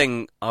one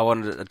thing I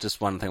wanted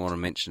to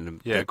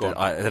mention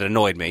that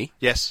annoyed me.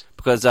 Yes.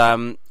 Because I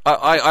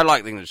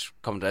like the English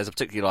commentators, I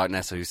particularly like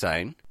Nasser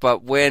Hussain.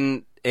 But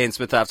when Ian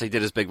Smith, after he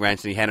did his big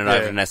rant and he handed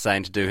over to Nasser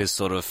to do his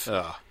sort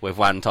of with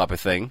one type of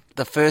thing,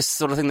 the first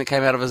sort of thing that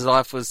came out of his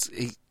life was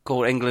he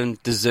called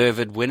England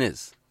deserved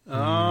winners.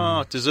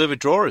 Oh, deserved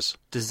drawers.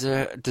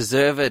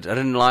 Deserved. I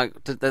didn't like...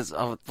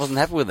 I wasn't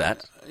happy with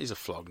that. He's a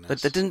flog, Ness.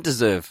 But they didn't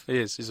deserve. He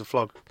is. He's a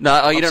flog.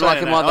 No, you don't like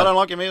him either? I don't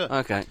like him either.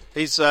 Okay.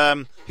 He's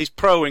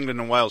pro-England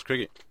and Wales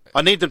cricket.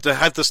 I need them to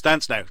have the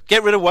stance now.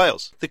 Get rid of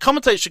Wales. The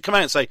commentators should come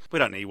out and say, we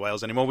don't need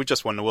Wales anymore. We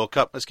just won the World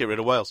Cup. Let's get rid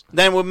of Wales.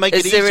 Then we'll make it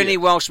easier. Is there any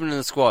Welshmen in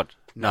the squad?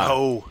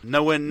 No.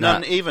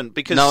 None even.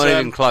 Because no one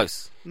even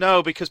close.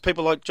 No, because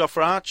people like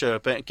Jofra Archer are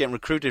getting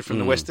recruited from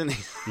the West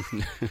Indies.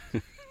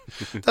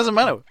 Doesn't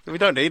matter. We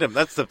don't need him.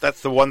 That's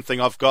the one thing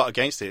I've got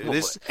against it.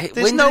 When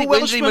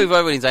did he move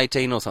over when he's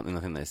 18 or something, I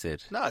think they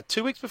said? No,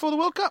 2 weeks before the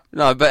World Cup.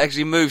 No, but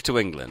actually moved to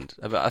England.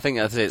 I think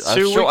that's it.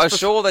 I'm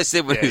sure they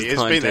said when he was 19.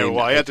 He's been there a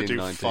while. He had to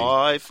do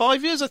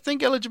 5 years, I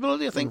think,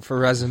 eligibility, I think. For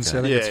residency,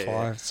 I think it's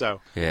 5.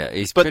 So. Yeah,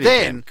 he's pretty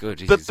damn good.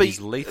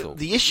 He's lethal.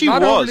 The issue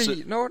not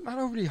was... not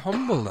overly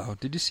humble, though.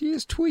 Did you see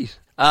his tweet?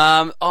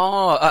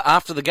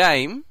 After the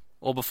game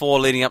or before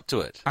leading up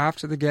to it?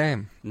 After the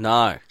game.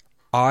 No.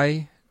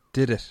 I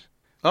did it.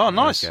 Oh,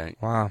 nice. Okay.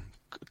 Wow.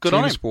 Good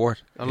on him.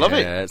 Sport. I love it.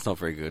 Yeah, it's not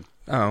very good.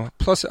 Oh,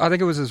 plus I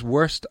think it was his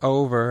worst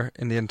over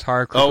in the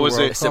entire cricket was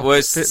World it? Cup. It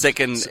was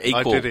second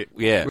equal. I did it.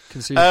 Yeah.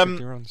 Conceded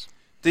 50 runs.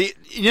 The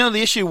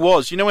issue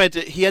was,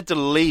 he had to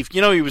leave.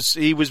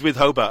 He was with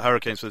Hobart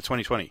Hurricanes for the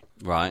 2020.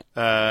 Right.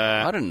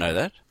 I didn't know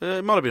that.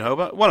 It might have been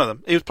Hobart. One of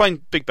them. He was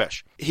playing Big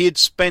Bash. He had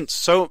spent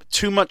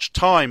too much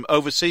time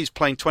overseas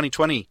playing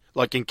 2020,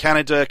 like in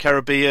Canada,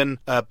 Caribbean,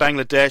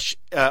 Bangladesh,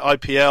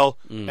 IPL,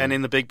 and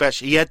in the Big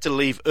Bash. He had to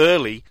leave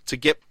early to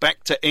get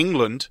back to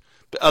England,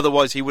 but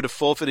otherwise he would have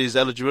forfeited his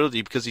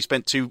eligibility because he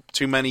spent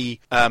too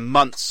many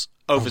months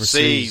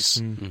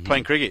overseas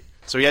playing cricket.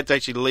 So he had to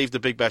actually leave the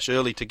Big Bash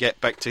early to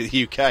get back to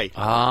the UK.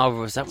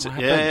 Oh, was that what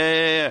happened?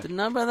 Yeah. Didn't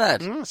know about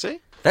that. See?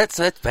 That's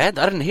bad.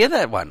 I didn't hear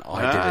that one.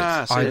 I did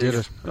it. I did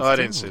it. I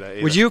didn't see that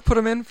either. Would you have put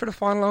him in for the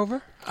final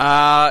over?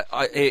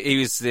 He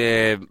was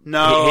there.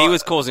 No, he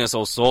was causing us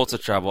all sorts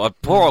of trouble.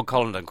 Poor old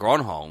Colin de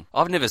Gronholm.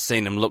 I've never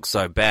seen him look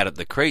so bad at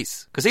the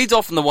crease because he's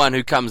often the one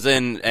who comes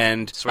in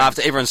and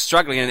after everyone's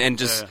struggling and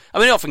just. Yeah. I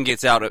mean, he often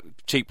gets out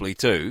cheaply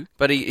too,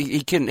 but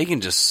he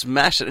can just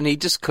smash it, and he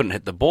just couldn't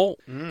hit the ball.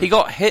 He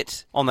got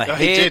hit on the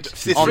head,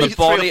 on the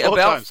body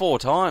about 4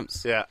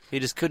 times. Yeah, he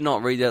just could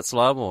not read that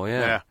slow ball.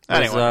 Yeah.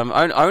 Anyway,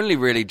 only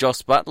really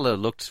Joss Butler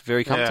looked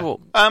very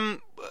comfortable. Yeah.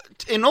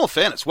 In all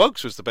fairness,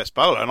 Wokes was the best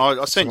bowler, and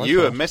I sent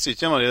you a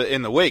message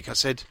in the week. I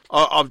said,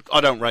 I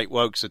don't rate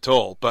Wokes at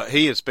all, but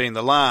he has been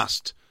the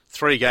last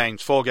 4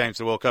 games of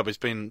the World Cup, has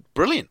been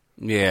brilliant.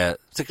 Yeah,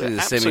 particularly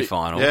the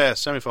semi-final. Yeah,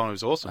 semi-final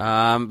was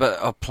awesome.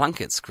 But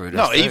Plunkett screwed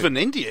us. No, even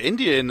India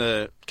in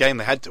the game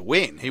they had to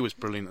win, he was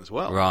brilliant as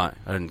well. Right,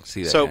 I didn't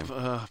see that. So,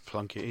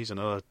 Plunkett, he's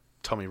another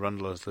Tommy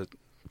Rundler that...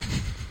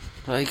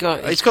 He's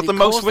got the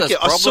most wickets.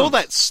 I saw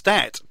that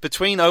stat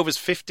between overs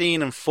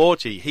 15 and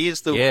 40. He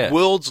is the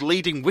world's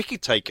leading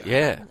wicket taker.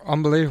 Yeah,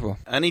 unbelievable.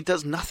 And he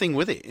does nothing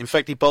with it. In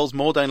fact, he bowls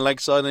more down leg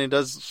side than he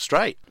does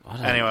straight.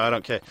 Anyway, I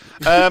don't care.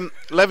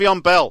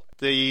 Le'Veon Bell,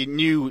 the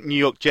new New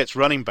York Jets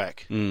running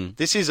back.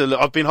 This is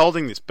I've been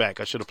holding this back.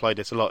 I should have played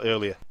this a lot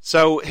earlier.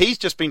 So he's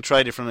just been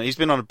traded from. He's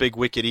been on a big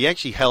wicket. He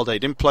actually he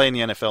didn't play in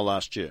the NFL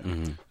last year.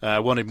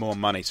 Wanted more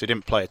money, so he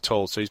didn't play at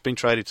all. So he's been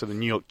traded to the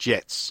New York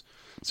Jets.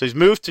 So he's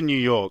moved to New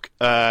York.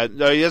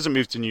 No, he hasn't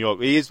moved to New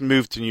York. He is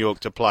moved to New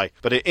York to play.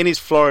 But in his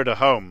Florida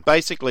home,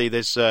 basically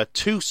there's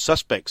 2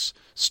 suspects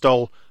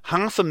stole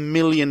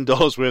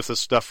 $500,000 worth of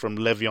stuff from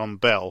Le'Veon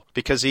Bell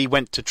because he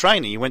went to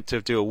training. He went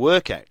to do a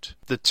workout.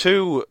 The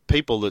 2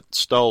 people that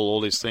stole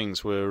all his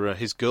things were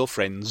his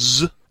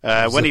girlfriends.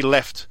 When he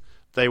left,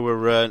 they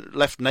were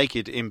left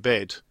naked in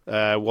bed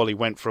while he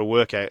went for a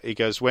workout. He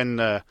goes,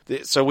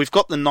 so we've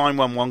got the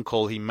 911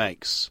 call he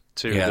makes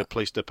to the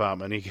police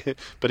department.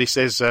 But he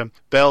says,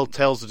 Bell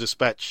tells the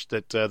dispatch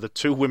that the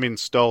 2 women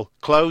stole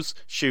clothes,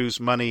 shoes,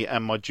 money,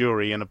 and my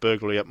jewelry in a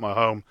burglary at my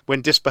home.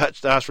 When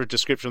dispatched asked for a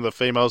description of the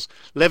females,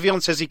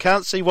 Le'Veon says he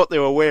can't see what they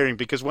were wearing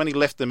because when he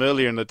left them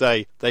earlier in the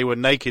day, they were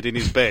naked in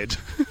his bed.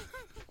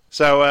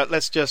 So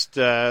let's just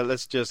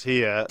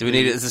hear. Do we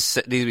need it? Does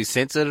it need to be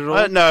censored at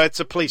all? No,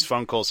 it's a police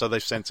phone call, so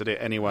they've censored it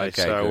anyway.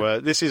 Okay, so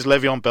this is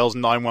Le'Veon Bell's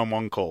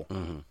 911 call.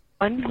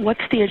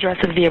 What's the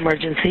address of the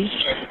emergency?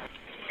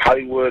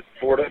 Hollywood,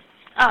 Florida.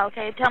 Oh,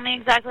 okay. Tell me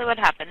exactly what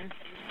happened.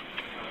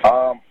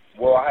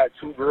 Well, I had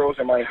 2 girls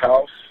in my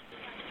house,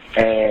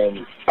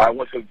 and I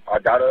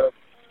got up,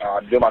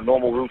 did my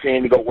normal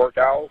routine to go work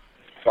out.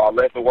 So I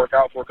left to work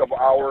out for a couple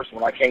hours.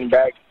 When I came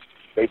back,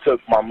 they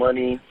took my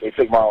money, they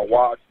took my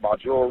watch, my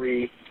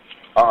jewelry,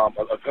 a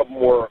couple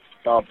more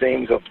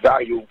things of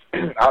value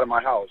out of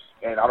my house.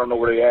 And I don't know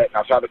where they're at. And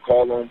I tried to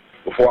call them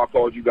before I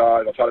called you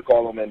guys. I tried to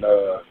call them, and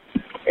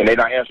they're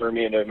not answering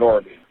me, and they're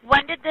ignoring me.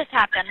 When did this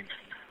happen?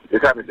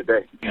 This happened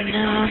today.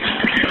 No.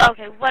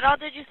 Okay, what all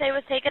did you say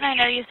was taken? I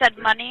know you said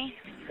money.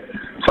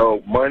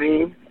 So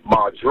money,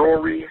 my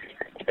jewelry,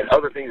 and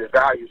other things of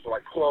value. So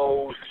like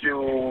clothes,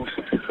 shoes,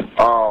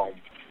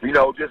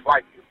 just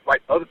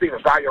like other things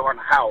of value around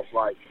the house,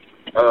 like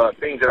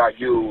things that I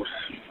use.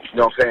 You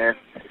know what I'm saying?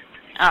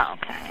 Oh,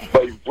 okay.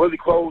 But really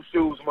clothes,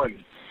 shoes,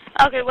 money.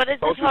 Okay, what is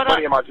the total?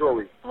 Money and my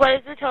jewelry. What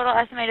is the total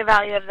estimated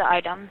value of the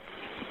items?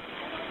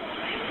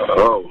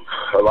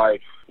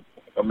 Like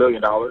 $1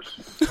 million.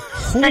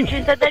 Since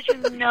you said that you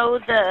know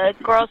the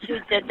girls who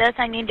did this,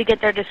 I need to get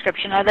their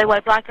description. Are they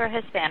white, black, or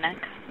Hispanic?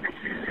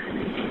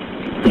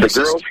 The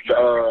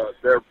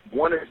girls,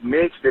 one is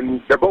mixed,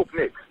 and they're both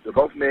mixed.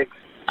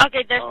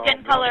 Okay, their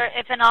skin color,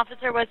 if an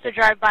officer was to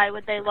drive by,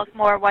 would they look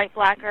more white,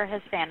 black, or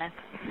Hispanic?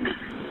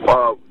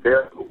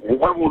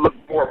 One will look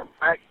more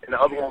black, and the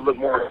other one will look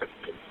more...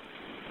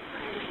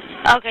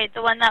 Okay,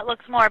 the one that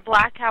looks more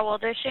black, how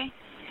old is she?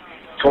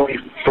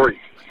 23.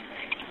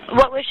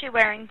 What was she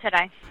wearing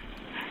today?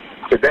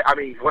 Today,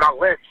 when I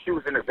left, she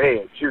was in the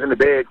bed. She was in the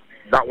bed,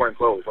 not wearing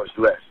clothes when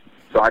she left.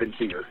 So I didn't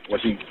see her when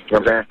she, you know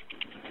what I'm saying?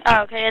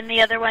 Oh, okay, and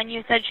the other one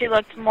you said she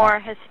looked more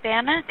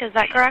Hispanic, is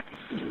that correct?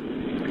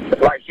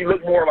 Like, she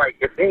looked more like,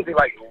 if anything,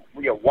 like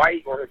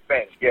white or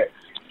Hispanic, yes.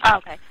 Oh,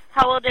 okay.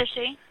 How old is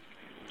she?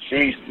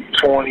 She's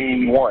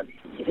 21.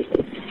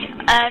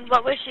 And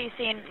what was she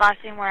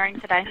last seen wearing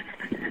today?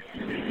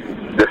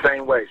 The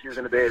same way. She was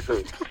in the bed,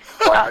 too.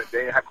 They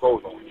didn't have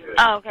clothes on. Yeah.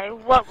 Oh, okay.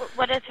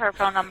 What is her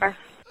phone number?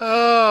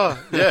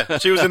 Oh, yeah.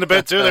 She was in the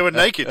bed, too. They were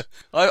naked.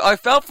 I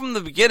felt from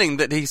the beginning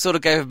that he sort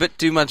of gave a bit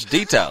too much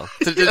detail.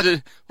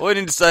 All he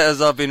didn't say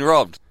is, I've been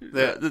robbed.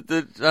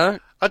 Yeah.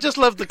 I just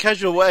love the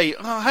casual way.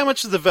 Oh, how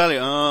much is the value?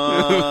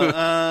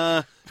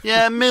 Yeah,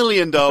 $1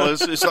 million.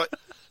 It's like,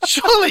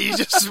 surely you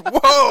just,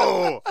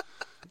 whoa.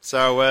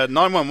 So,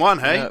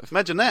 911, hey? Yeah.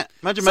 Imagine that.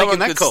 Imagine Someone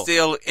making that call.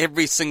 Someone could steal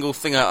every single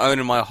thing I own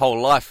in my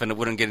whole life and it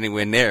wouldn't get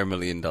anywhere near $1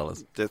 million.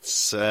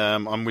 That's,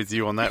 I'm with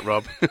you on that,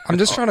 Rob. I'm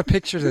just trying to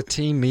picture the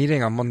team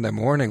meeting on Monday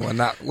morning when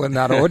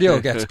that audio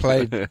gets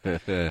played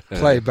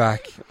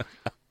back.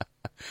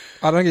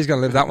 I don't think he's going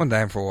to live that one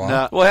down for a while.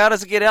 No. Well, how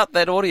does it get out,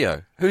 that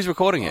audio? Who's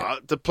recording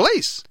it? The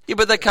police. Yeah,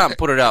 but they can't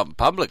put it out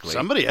publicly.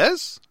 Somebody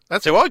has.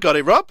 That's how I got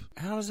it, Rob.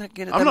 How does that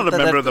get it? I'm not a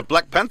member of the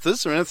Black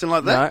Panthers or anything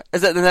like that.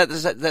 No.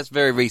 That's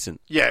very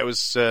recent. Yeah, it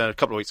was a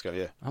couple of weeks ago,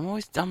 yeah. I'm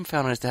always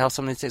dumbfounded as to how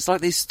something... It's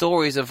like these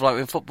stories of like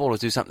when footballers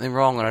do something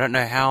wrong, and I don't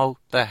know how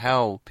the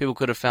hell people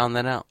could have found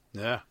that out.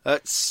 Yeah,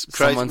 that's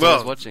crazy.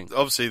 Someone's watching.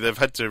 Obviously they've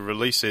had to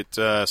release it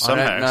somehow.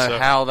 I don't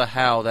know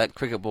how that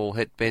cricket ball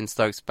hit Ben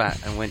Stokes'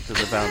 bat and went to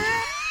the boundary.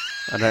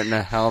 I don't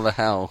know how the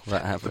hell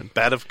that happened. The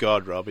bat of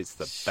God, Rob. It's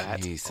the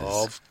bat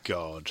of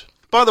God.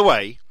 By the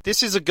way,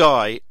 this is a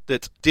guy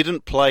that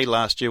didn't play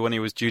last year when he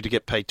was due to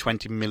get paid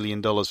 $20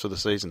 million for the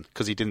season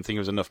because he didn't think it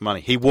was enough money.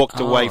 He walked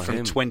away from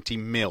 $20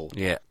 million.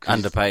 Yeah,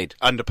 underpaid.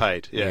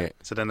 Underpaid, yeah.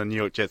 So then the New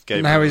York Jets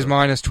gave now him... he's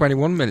minus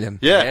 $21 million.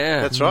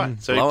 Yeah, that's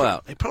right. So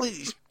blowout.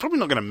 He's probably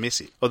not going to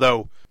miss it.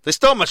 Although, they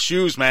stole my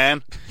shoes,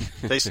 man.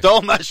 They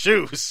stole my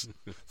shoes.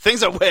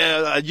 Things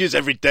I use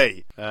every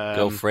day.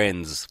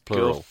 Girlfriends,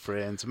 plural.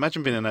 Girlfriends.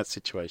 Imagine being in that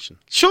situation.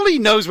 Surely he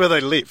knows where they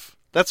live.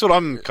 That's what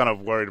I'm kind of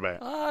worried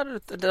about.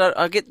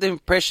 I get the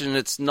impression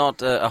it's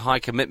not a high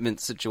commitment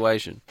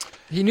situation.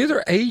 He knew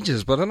their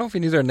ages, but I don't know if he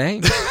knew their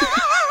names.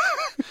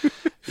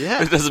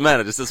 Yeah. It doesn't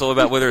matter. It's all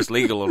about whether it's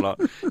legal or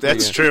not.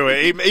 That's true.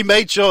 He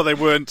made sure they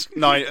weren't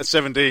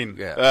 17.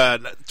 Yeah.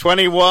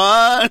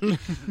 21.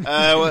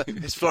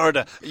 It's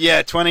Florida.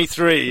 Yeah,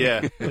 23.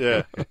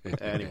 Yeah.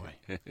 Anyway.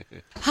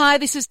 Hi,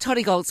 this is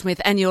Toddy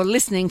Goldsmith, and you're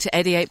listening to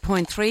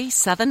 88.3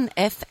 Southern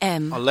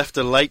FM. I left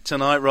her late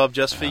tonight, Rob,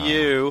 just for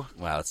you.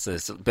 Well,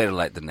 it's better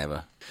late than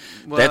never.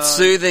 Well, that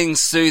soothing,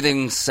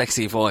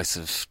 sexy voice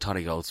of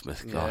Toddy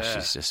Goldsmith. Gosh,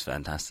 she's just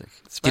fantastic.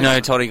 Do you know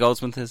who Toddy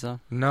Goldsmith is,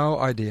 though? No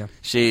idea.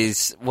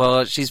 She's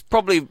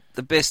probably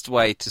the best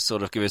way to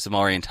sort of give us some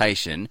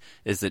orientation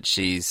is that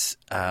she's,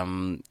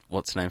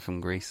 what's her name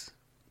from Greece?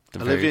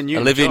 Olivia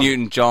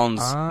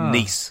Newton-John's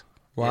niece.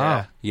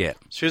 Wow. Yeah.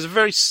 She was a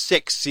very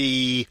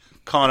sexy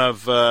kind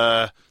of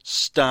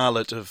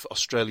starlet of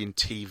Australian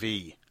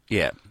TV.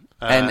 Yeah.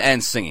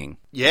 And singing.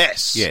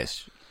 Yes.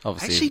 Yes.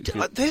 Obviously.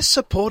 Actually, they're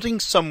supporting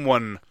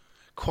someone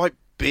quite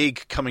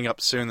big coming up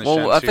soon. The Well,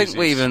 Shantuzis. I think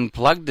we even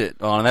plugged it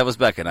on. That was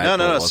back in April.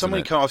 No.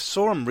 Wasn't I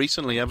saw them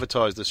recently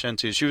advertise the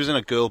Shantuzis. She was in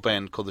a girl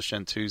band called the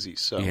Shantuzis.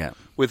 So,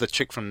 with a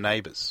chick from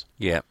Neighbours.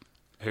 Yeah.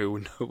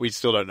 Who we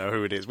still don't know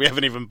who it is. We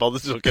haven't even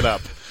bothered to look it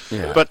up.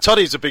 Yeah. But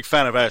Toddy's a big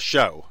fan of our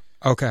show.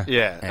 Okay.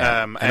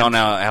 Yeah. And on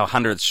our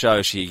 100th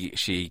show,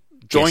 she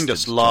joined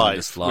us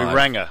live. We live.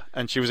 rang her,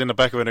 and she was in the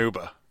back of an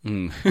Uber,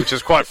 which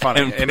is quite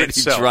funny and in pretty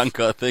itself. Drunk,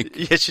 I think.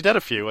 Yeah, she'd had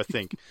a few, I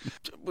think.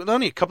 With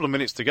only a couple of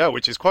minutes to go,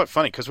 which is quite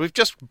funny because we've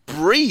just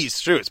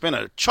breezed through. It's been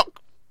a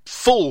chock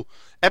full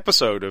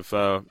episode of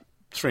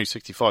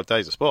 365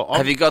 Days of Sport.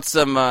 Have you got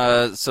some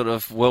sort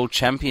of world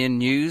champion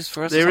news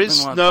for us? There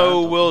is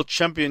no world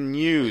champion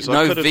news.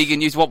 No vegan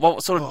news.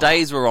 What sort of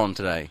days were on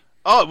today?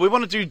 Oh, we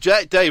want to do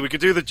day. We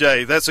could do the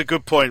J. That's a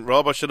good point,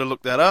 Rob. I should have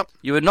looked that up.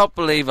 You would not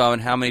believe,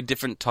 Owen, how many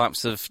different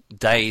types of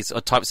days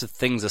or types of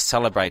things are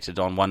celebrated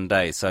on one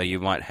day. So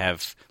you might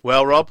have,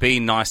 Rob, Be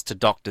Nice to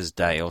Doctors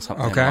Day or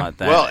something like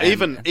that. Well,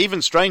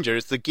 even stranger,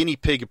 it's the Guinea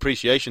Pig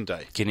Appreciation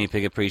Day. Guinea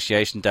Pig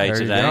Appreciation Day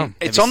today.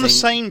 It's on the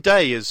same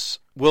day as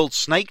World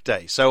Snake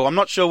Day, so I'm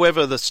not sure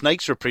whether the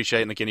snakes are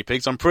appreciating the guinea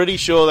pigs. I'm pretty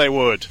sure they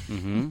would.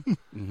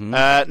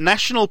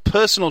 National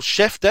Personal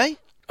Chef Day.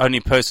 Only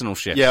personal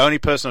chef. Yeah, only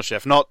personal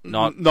chef. Not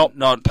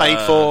paid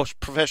for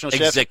professional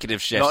chefs.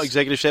 Executive chefs. Not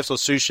executive chefs or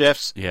sous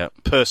chefs. Yeah.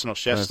 Personal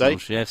chefs Personal day.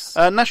 chefs.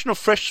 National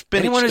Fresh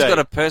Spinach Anyone who's Day. got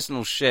a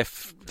personal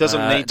chef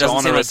doesn't need to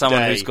honour seem like a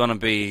someone day. who's going to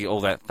be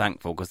all that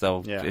thankful because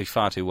they'll be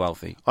far too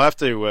wealthy. I have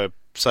to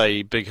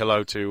say big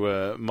hello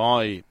to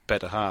my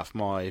better half,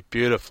 my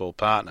beautiful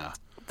partner.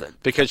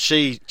 Because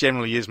she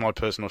generally is my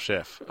personal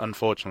chef,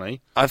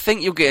 unfortunately. I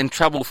think you'll get in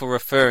trouble for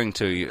referring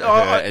to her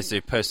as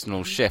a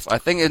personal chef. I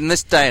think in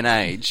this day and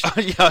age...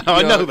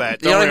 I know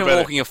that. You're not even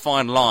walking a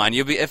fine line.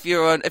 You'll be if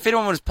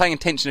anyone was paying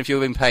attention, if you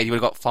were being paid, you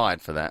would have got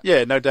fired for that.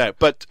 Yeah, no doubt.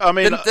 But, I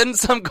mean... Didn't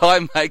some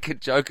guy make a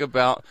joke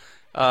about...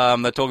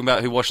 they're talking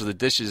about who washes the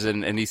dishes,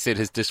 and he said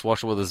his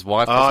dishwasher with his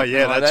wife. Oh,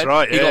 yeah, that's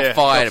right. He got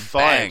fired.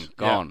 Bang,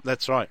 gone. Yeah,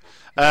 that's right.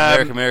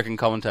 American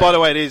commentator. By the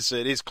way, it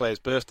is Claire's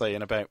birthday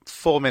in about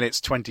 4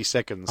 minutes 20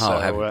 seconds. Oh, so,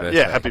 happy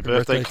birthday! Happy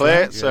birthday,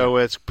 Claire! Yeah. So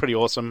it's pretty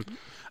awesome.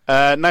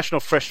 National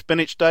Fresh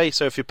Spinach Day.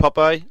 So if you're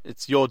Popeye,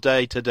 it's your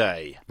day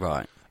today.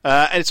 Right.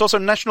 And it's also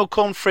National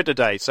Corn Fritter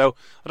Day. So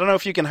I don't know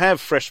if you can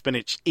have fresh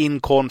spinach in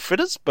corn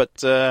fritters,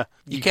 but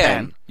you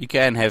can. You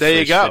can have. There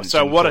fresh you go. spinach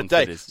So in what a corn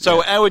day! fritters.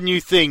 So our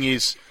new thing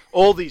is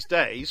all these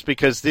days,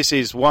 because this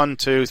is 1,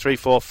 2, 3,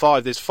 4,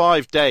 5. There's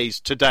 5 days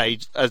today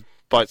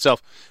by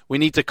itself. We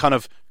need to kind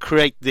of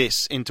create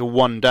this into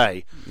one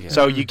day. Yeah.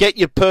 So you get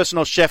your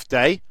personal chef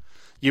day.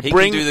 He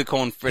can do the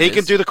corn fritters. He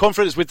can do the corn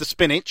fritters with the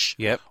spinach.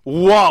 Yep.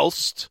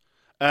 Whilst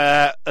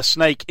a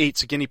snake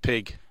eats a guinea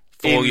pig.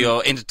 For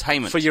your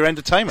entertainment. For your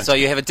entertainment. So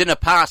you have a dinner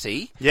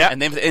party. Yeah.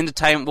 And then the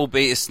entertainment will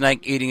be a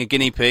snake eating a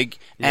guinea pig.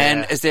 Yeah.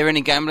 And is there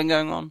any gambling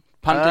going on?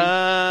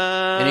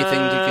 Punting?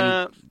 Anything you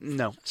can...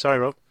 No. Sorry,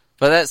 Rob.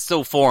 But that's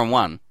still 4 in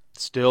 1.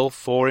 Still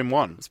 4 in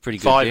 1. It's pretty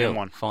good. 5 deal. in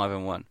 1. 5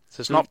 in 1. So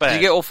it's not bad. Did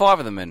you get all 5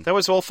 of them in? That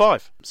was all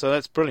 5. So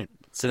that's brilliant.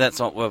 So that's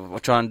what we're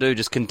trying to do,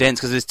 just condense,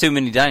 because there's too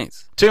many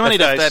days. Too many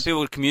days. If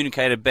people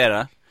communicated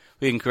better,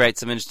 we can create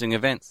some interesting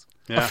events.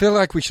 I feel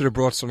like we should have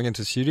brought something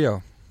into the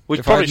studio. We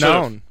if probably I'd should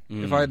known.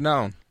 have. If I'd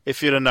known.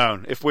 If you'd have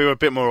known. If we were a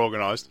bit more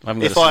organised.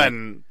 If I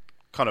hadn't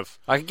kind of...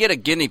 I could get a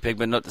guinea pig,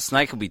 but not the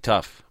snake will be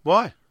tough.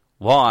 Why?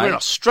 Why? We're in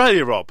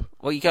Australia, Rob.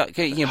 Well,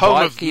 can you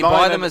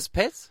buy them as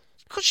pets?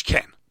 Of course you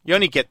can. You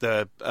only get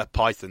the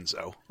pythons,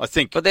 though, I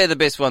think. But they're the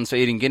best ones for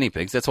eating guinea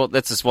pigs. That's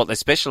just what they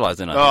specialise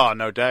in, I think.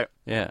 No doubt.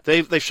 Yeah.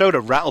 They showed a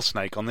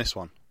rattlesnake on this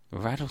one. A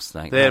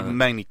rattlesnake? They're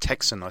mainly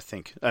Texan, I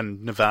think,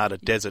 and Nevada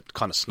desert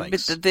kind of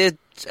snakes. But they're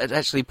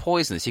actually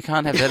poisonous. You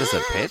can't have that as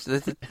a pet.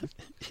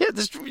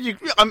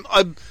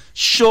 I'm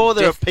sure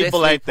there are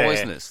people out there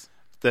poisonous.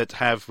 that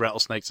have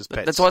rattlesnakes as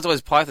pets. That's why it's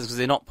always pythons, because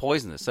they're not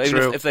poisonous. So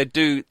even if they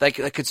do, they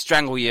could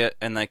strangle you,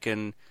 and they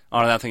can... Oh,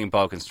 I'm thinking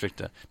boa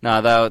constrictor.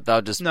 No,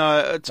 they'll just... No,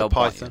 it's a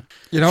python.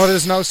 You know what?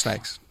 There's no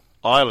snakes.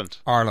 Ireland.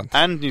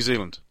 And New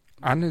Zealand.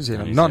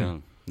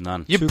 None.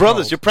 None. You're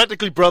brothers. You're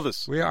practically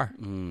brothers. We are.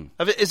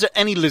 Is there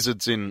any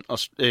lizards in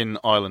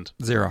Ireland?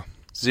 Zero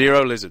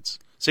lizards.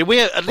 See,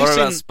 we at least what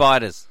about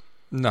spiders?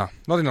 No,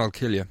 nothing that'll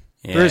kill you.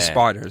 Yeah. There is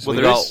spiders. Well,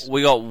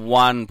 we got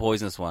one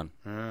poisonous one.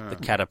 The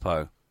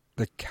caterpillar.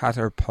 The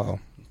caterpillar.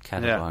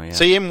 Yeah.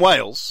 See, in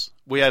Wales,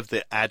 we have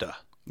the adder.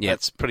 Yep.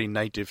 That's pretty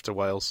native to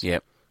Wales.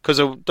 Yep. Because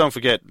don't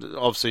forget,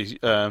 obviously,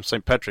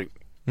 St. Patrick,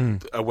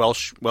 a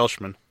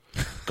Welshman,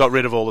 got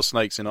rid of all the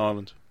snakes in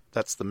Ireland.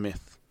 That's the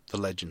myth, the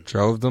legend.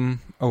 Drove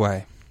them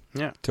away.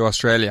 Yeah. To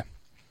Australia.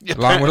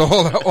 Along with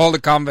all the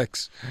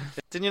convicts.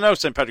 Didn't you know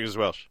St. Patrick was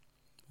Welsh?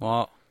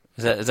 What?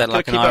 Is that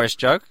like an Irish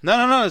joke?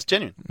 No, it's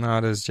genuine. No,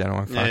 it is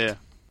genuine fact. Yeah.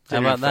 How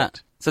about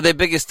that? So their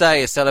biggest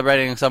day is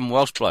celebrating some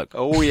Welsh bloke.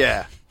 Oh,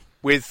 yeah.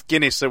 With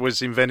Guinness that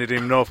was invented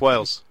in North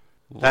Wales.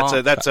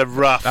 That's a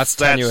rough. That's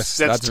tenuous.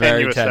 That's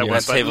very tenuous.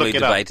 tenuous. That's heavily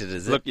debated,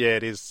 is it? Look, yeah,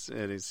 it is.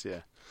 It is.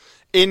 Yeah.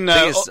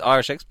 Biggest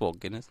Irish export,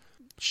 Guinness.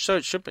 So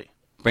it should be.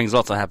 Brings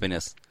lots of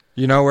happiness.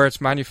 You know where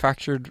it's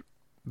manufactured?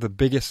 The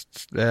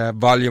biggest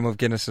volume of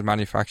Guinness is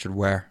manufactured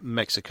where?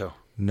 Mexico.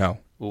 No.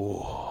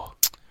 Ooh.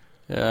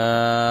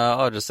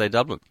 I'll just say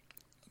Dublin.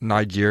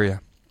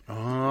 Nigeria.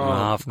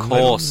 Oh, of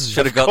course.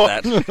 Should have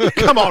got that.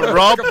 Come on,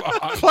 Rob.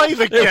 Play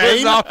the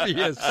game.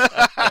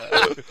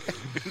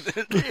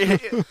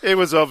 It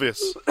was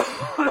obvious.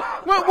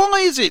 Well,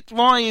 why is it?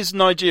 Why is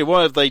Nigeria?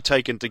 Why have they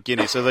taken to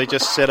Guinness? So they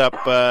just set up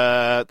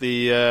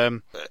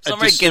the... It's not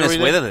very Guinness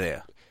weather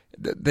there.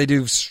 They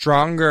do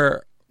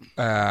stronger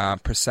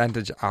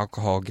percentage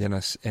alcohol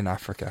Guinness in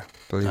Africa,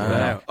 believe it or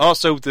not.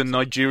 Also, the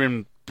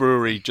Nigerian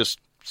brewery just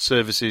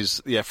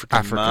services the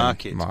African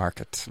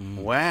market.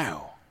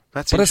 Wow.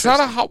 But it's not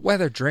a hot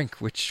weather drink,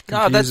 which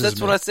confuses that's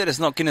me. what I said. It's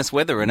not Guinness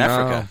weather in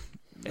Africa.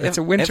 It's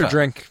a winter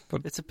drink.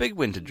 But it's a big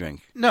winter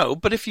drink. No,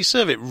 but if you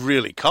serve it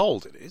really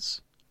cold, it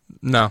is.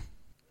 No.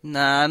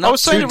 Nah, not I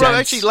was saying too about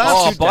dense. actually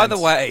last. By the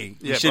way,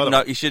 Yeah,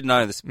 you should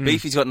know this.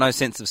 Beefy's got no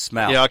sense of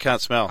smell. Yeah, I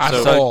can't smell.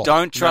 So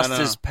don't trust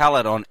his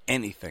palate on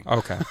anything.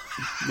 Okay.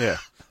 Yeah,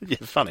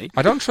 funny.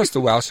 I don't trust the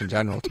Welsh in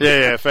general.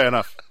 Yeah, fair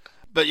enough.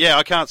 But yeah,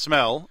 I can't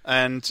smell.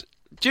 And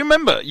do you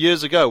remember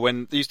years ago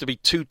when there used to be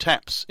 2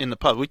 taps in the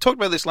pub? We talked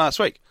about this last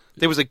week.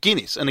 There was a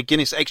Guinness and a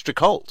Guinness extra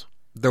cold.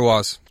 There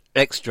was.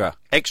 Extra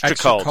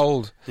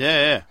cold.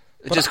 Yeah.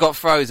 It just got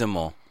frozen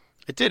more.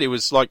 It did. It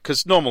was like,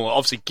 because normal,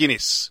 obviously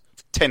Guinness,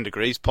 10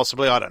 degrees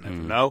possibly, I don't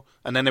even know.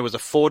 And then there was a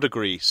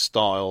 4-degree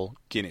style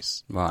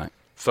Guinness. Right.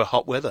 For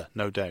hot weather,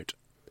 no doubt.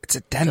 It's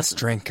a dense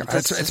drink.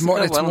 It's more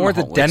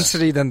the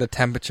density than the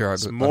temperature.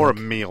 It's more a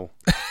meal.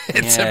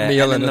 It's a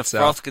meal and in the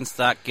itself. froth can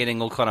start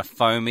getting all kind of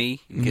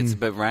foamy. It gets a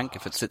bit rank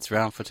if it sits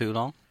around for too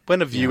long.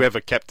 When have you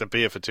ever kept a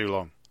beer for too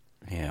long?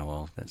 Yeah,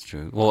 well, that's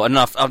true. Well,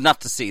 enough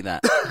to see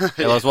that.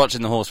 I was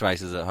watching the horse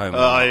races at home.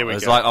 Here we it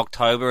was go. like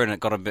October and it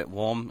got a bit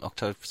warm.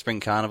 Spring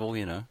carnival,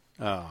 you know.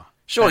 Oh.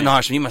 Surely,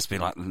 Irishman, you must be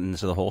like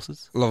into the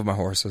horses. Love my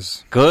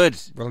horses. Good.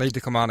 We'll need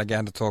to come on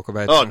again to talk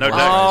about. Oh, no doubt.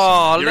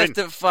 Oh, I left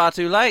it far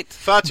too late.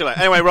 Far too late.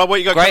 Anyway, Rob, what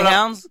you got?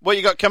 Greyhounds? What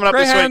you got coming up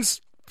this week?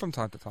 Greyhounds from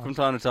time to time. From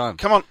time to time.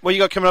 Come on, what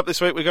you got coming up this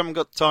week? We haven't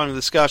got time to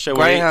discuss. Show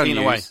Greyhound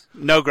eating news.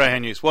 away. No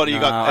Greyhound news. What do you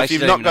got? I If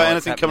you've actually not don't got know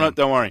anything what's coming up,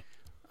 don't worry.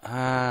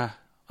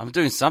 I'm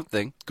doing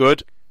something.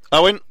 Good.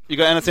 Owen, you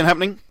got anything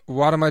happening?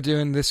 What am I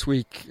doing this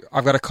week?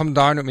 I've got to come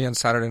down with me on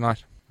Saturday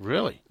night.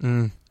 Really?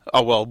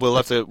 Oh well,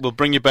 we'll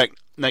bring you back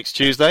next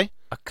Tuesday.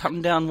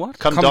 Come down what?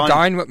 Come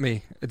dine with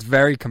me. It's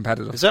very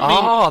competitive. Does that mean?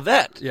 Oh,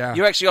 that. Yeah.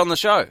 You're actually on the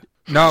show.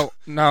 No,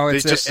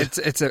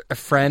 it's a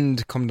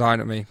friend come dine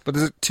with me. But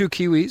there's 2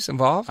 Kiwis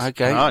involved.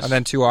 Okay. Nice. And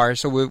then 2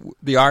 Irish. So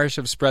the Irish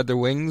have spread their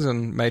wings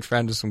and made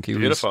friends with some Kiwis.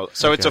 Beautiful.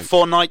 So it's a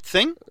 4-night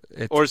thing?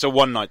 Or it's a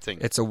 1-night thing?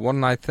 It's a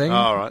 1-night thing.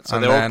 All right. So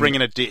they're all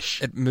bringing a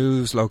dish. It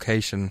moves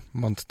location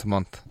month to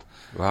month.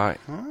 Right.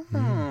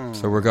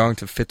 So we're going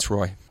to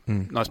Fitzroy.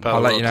 Nice part I'll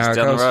of let you know how it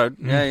down goes. the road.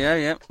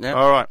 Yeah.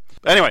 All right.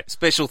 Anyway,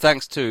 special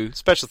thanks to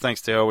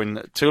Owen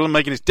Toolan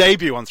making his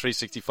debut on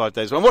 365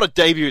 Days. And what a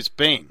debut it's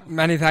been.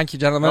 Many thank you,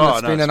 gentlemen.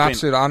 It's been an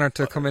absolute honour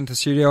to come into the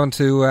studio and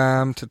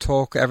to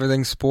talk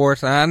everything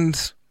sport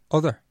and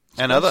other.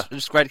 And other. It's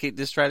just great to keep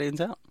the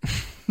Australians out.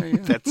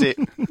 That's it.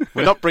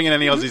 We're not bringing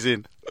any Aussies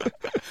in.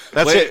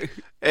 That's it.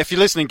 If you're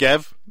listening,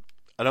 Gav,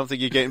 I don't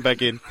think you're getting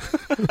back in.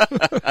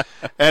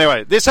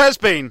 Anyway, this has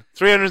been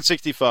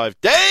 365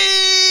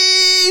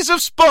 Days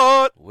of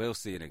Sport. We'll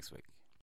see you next week.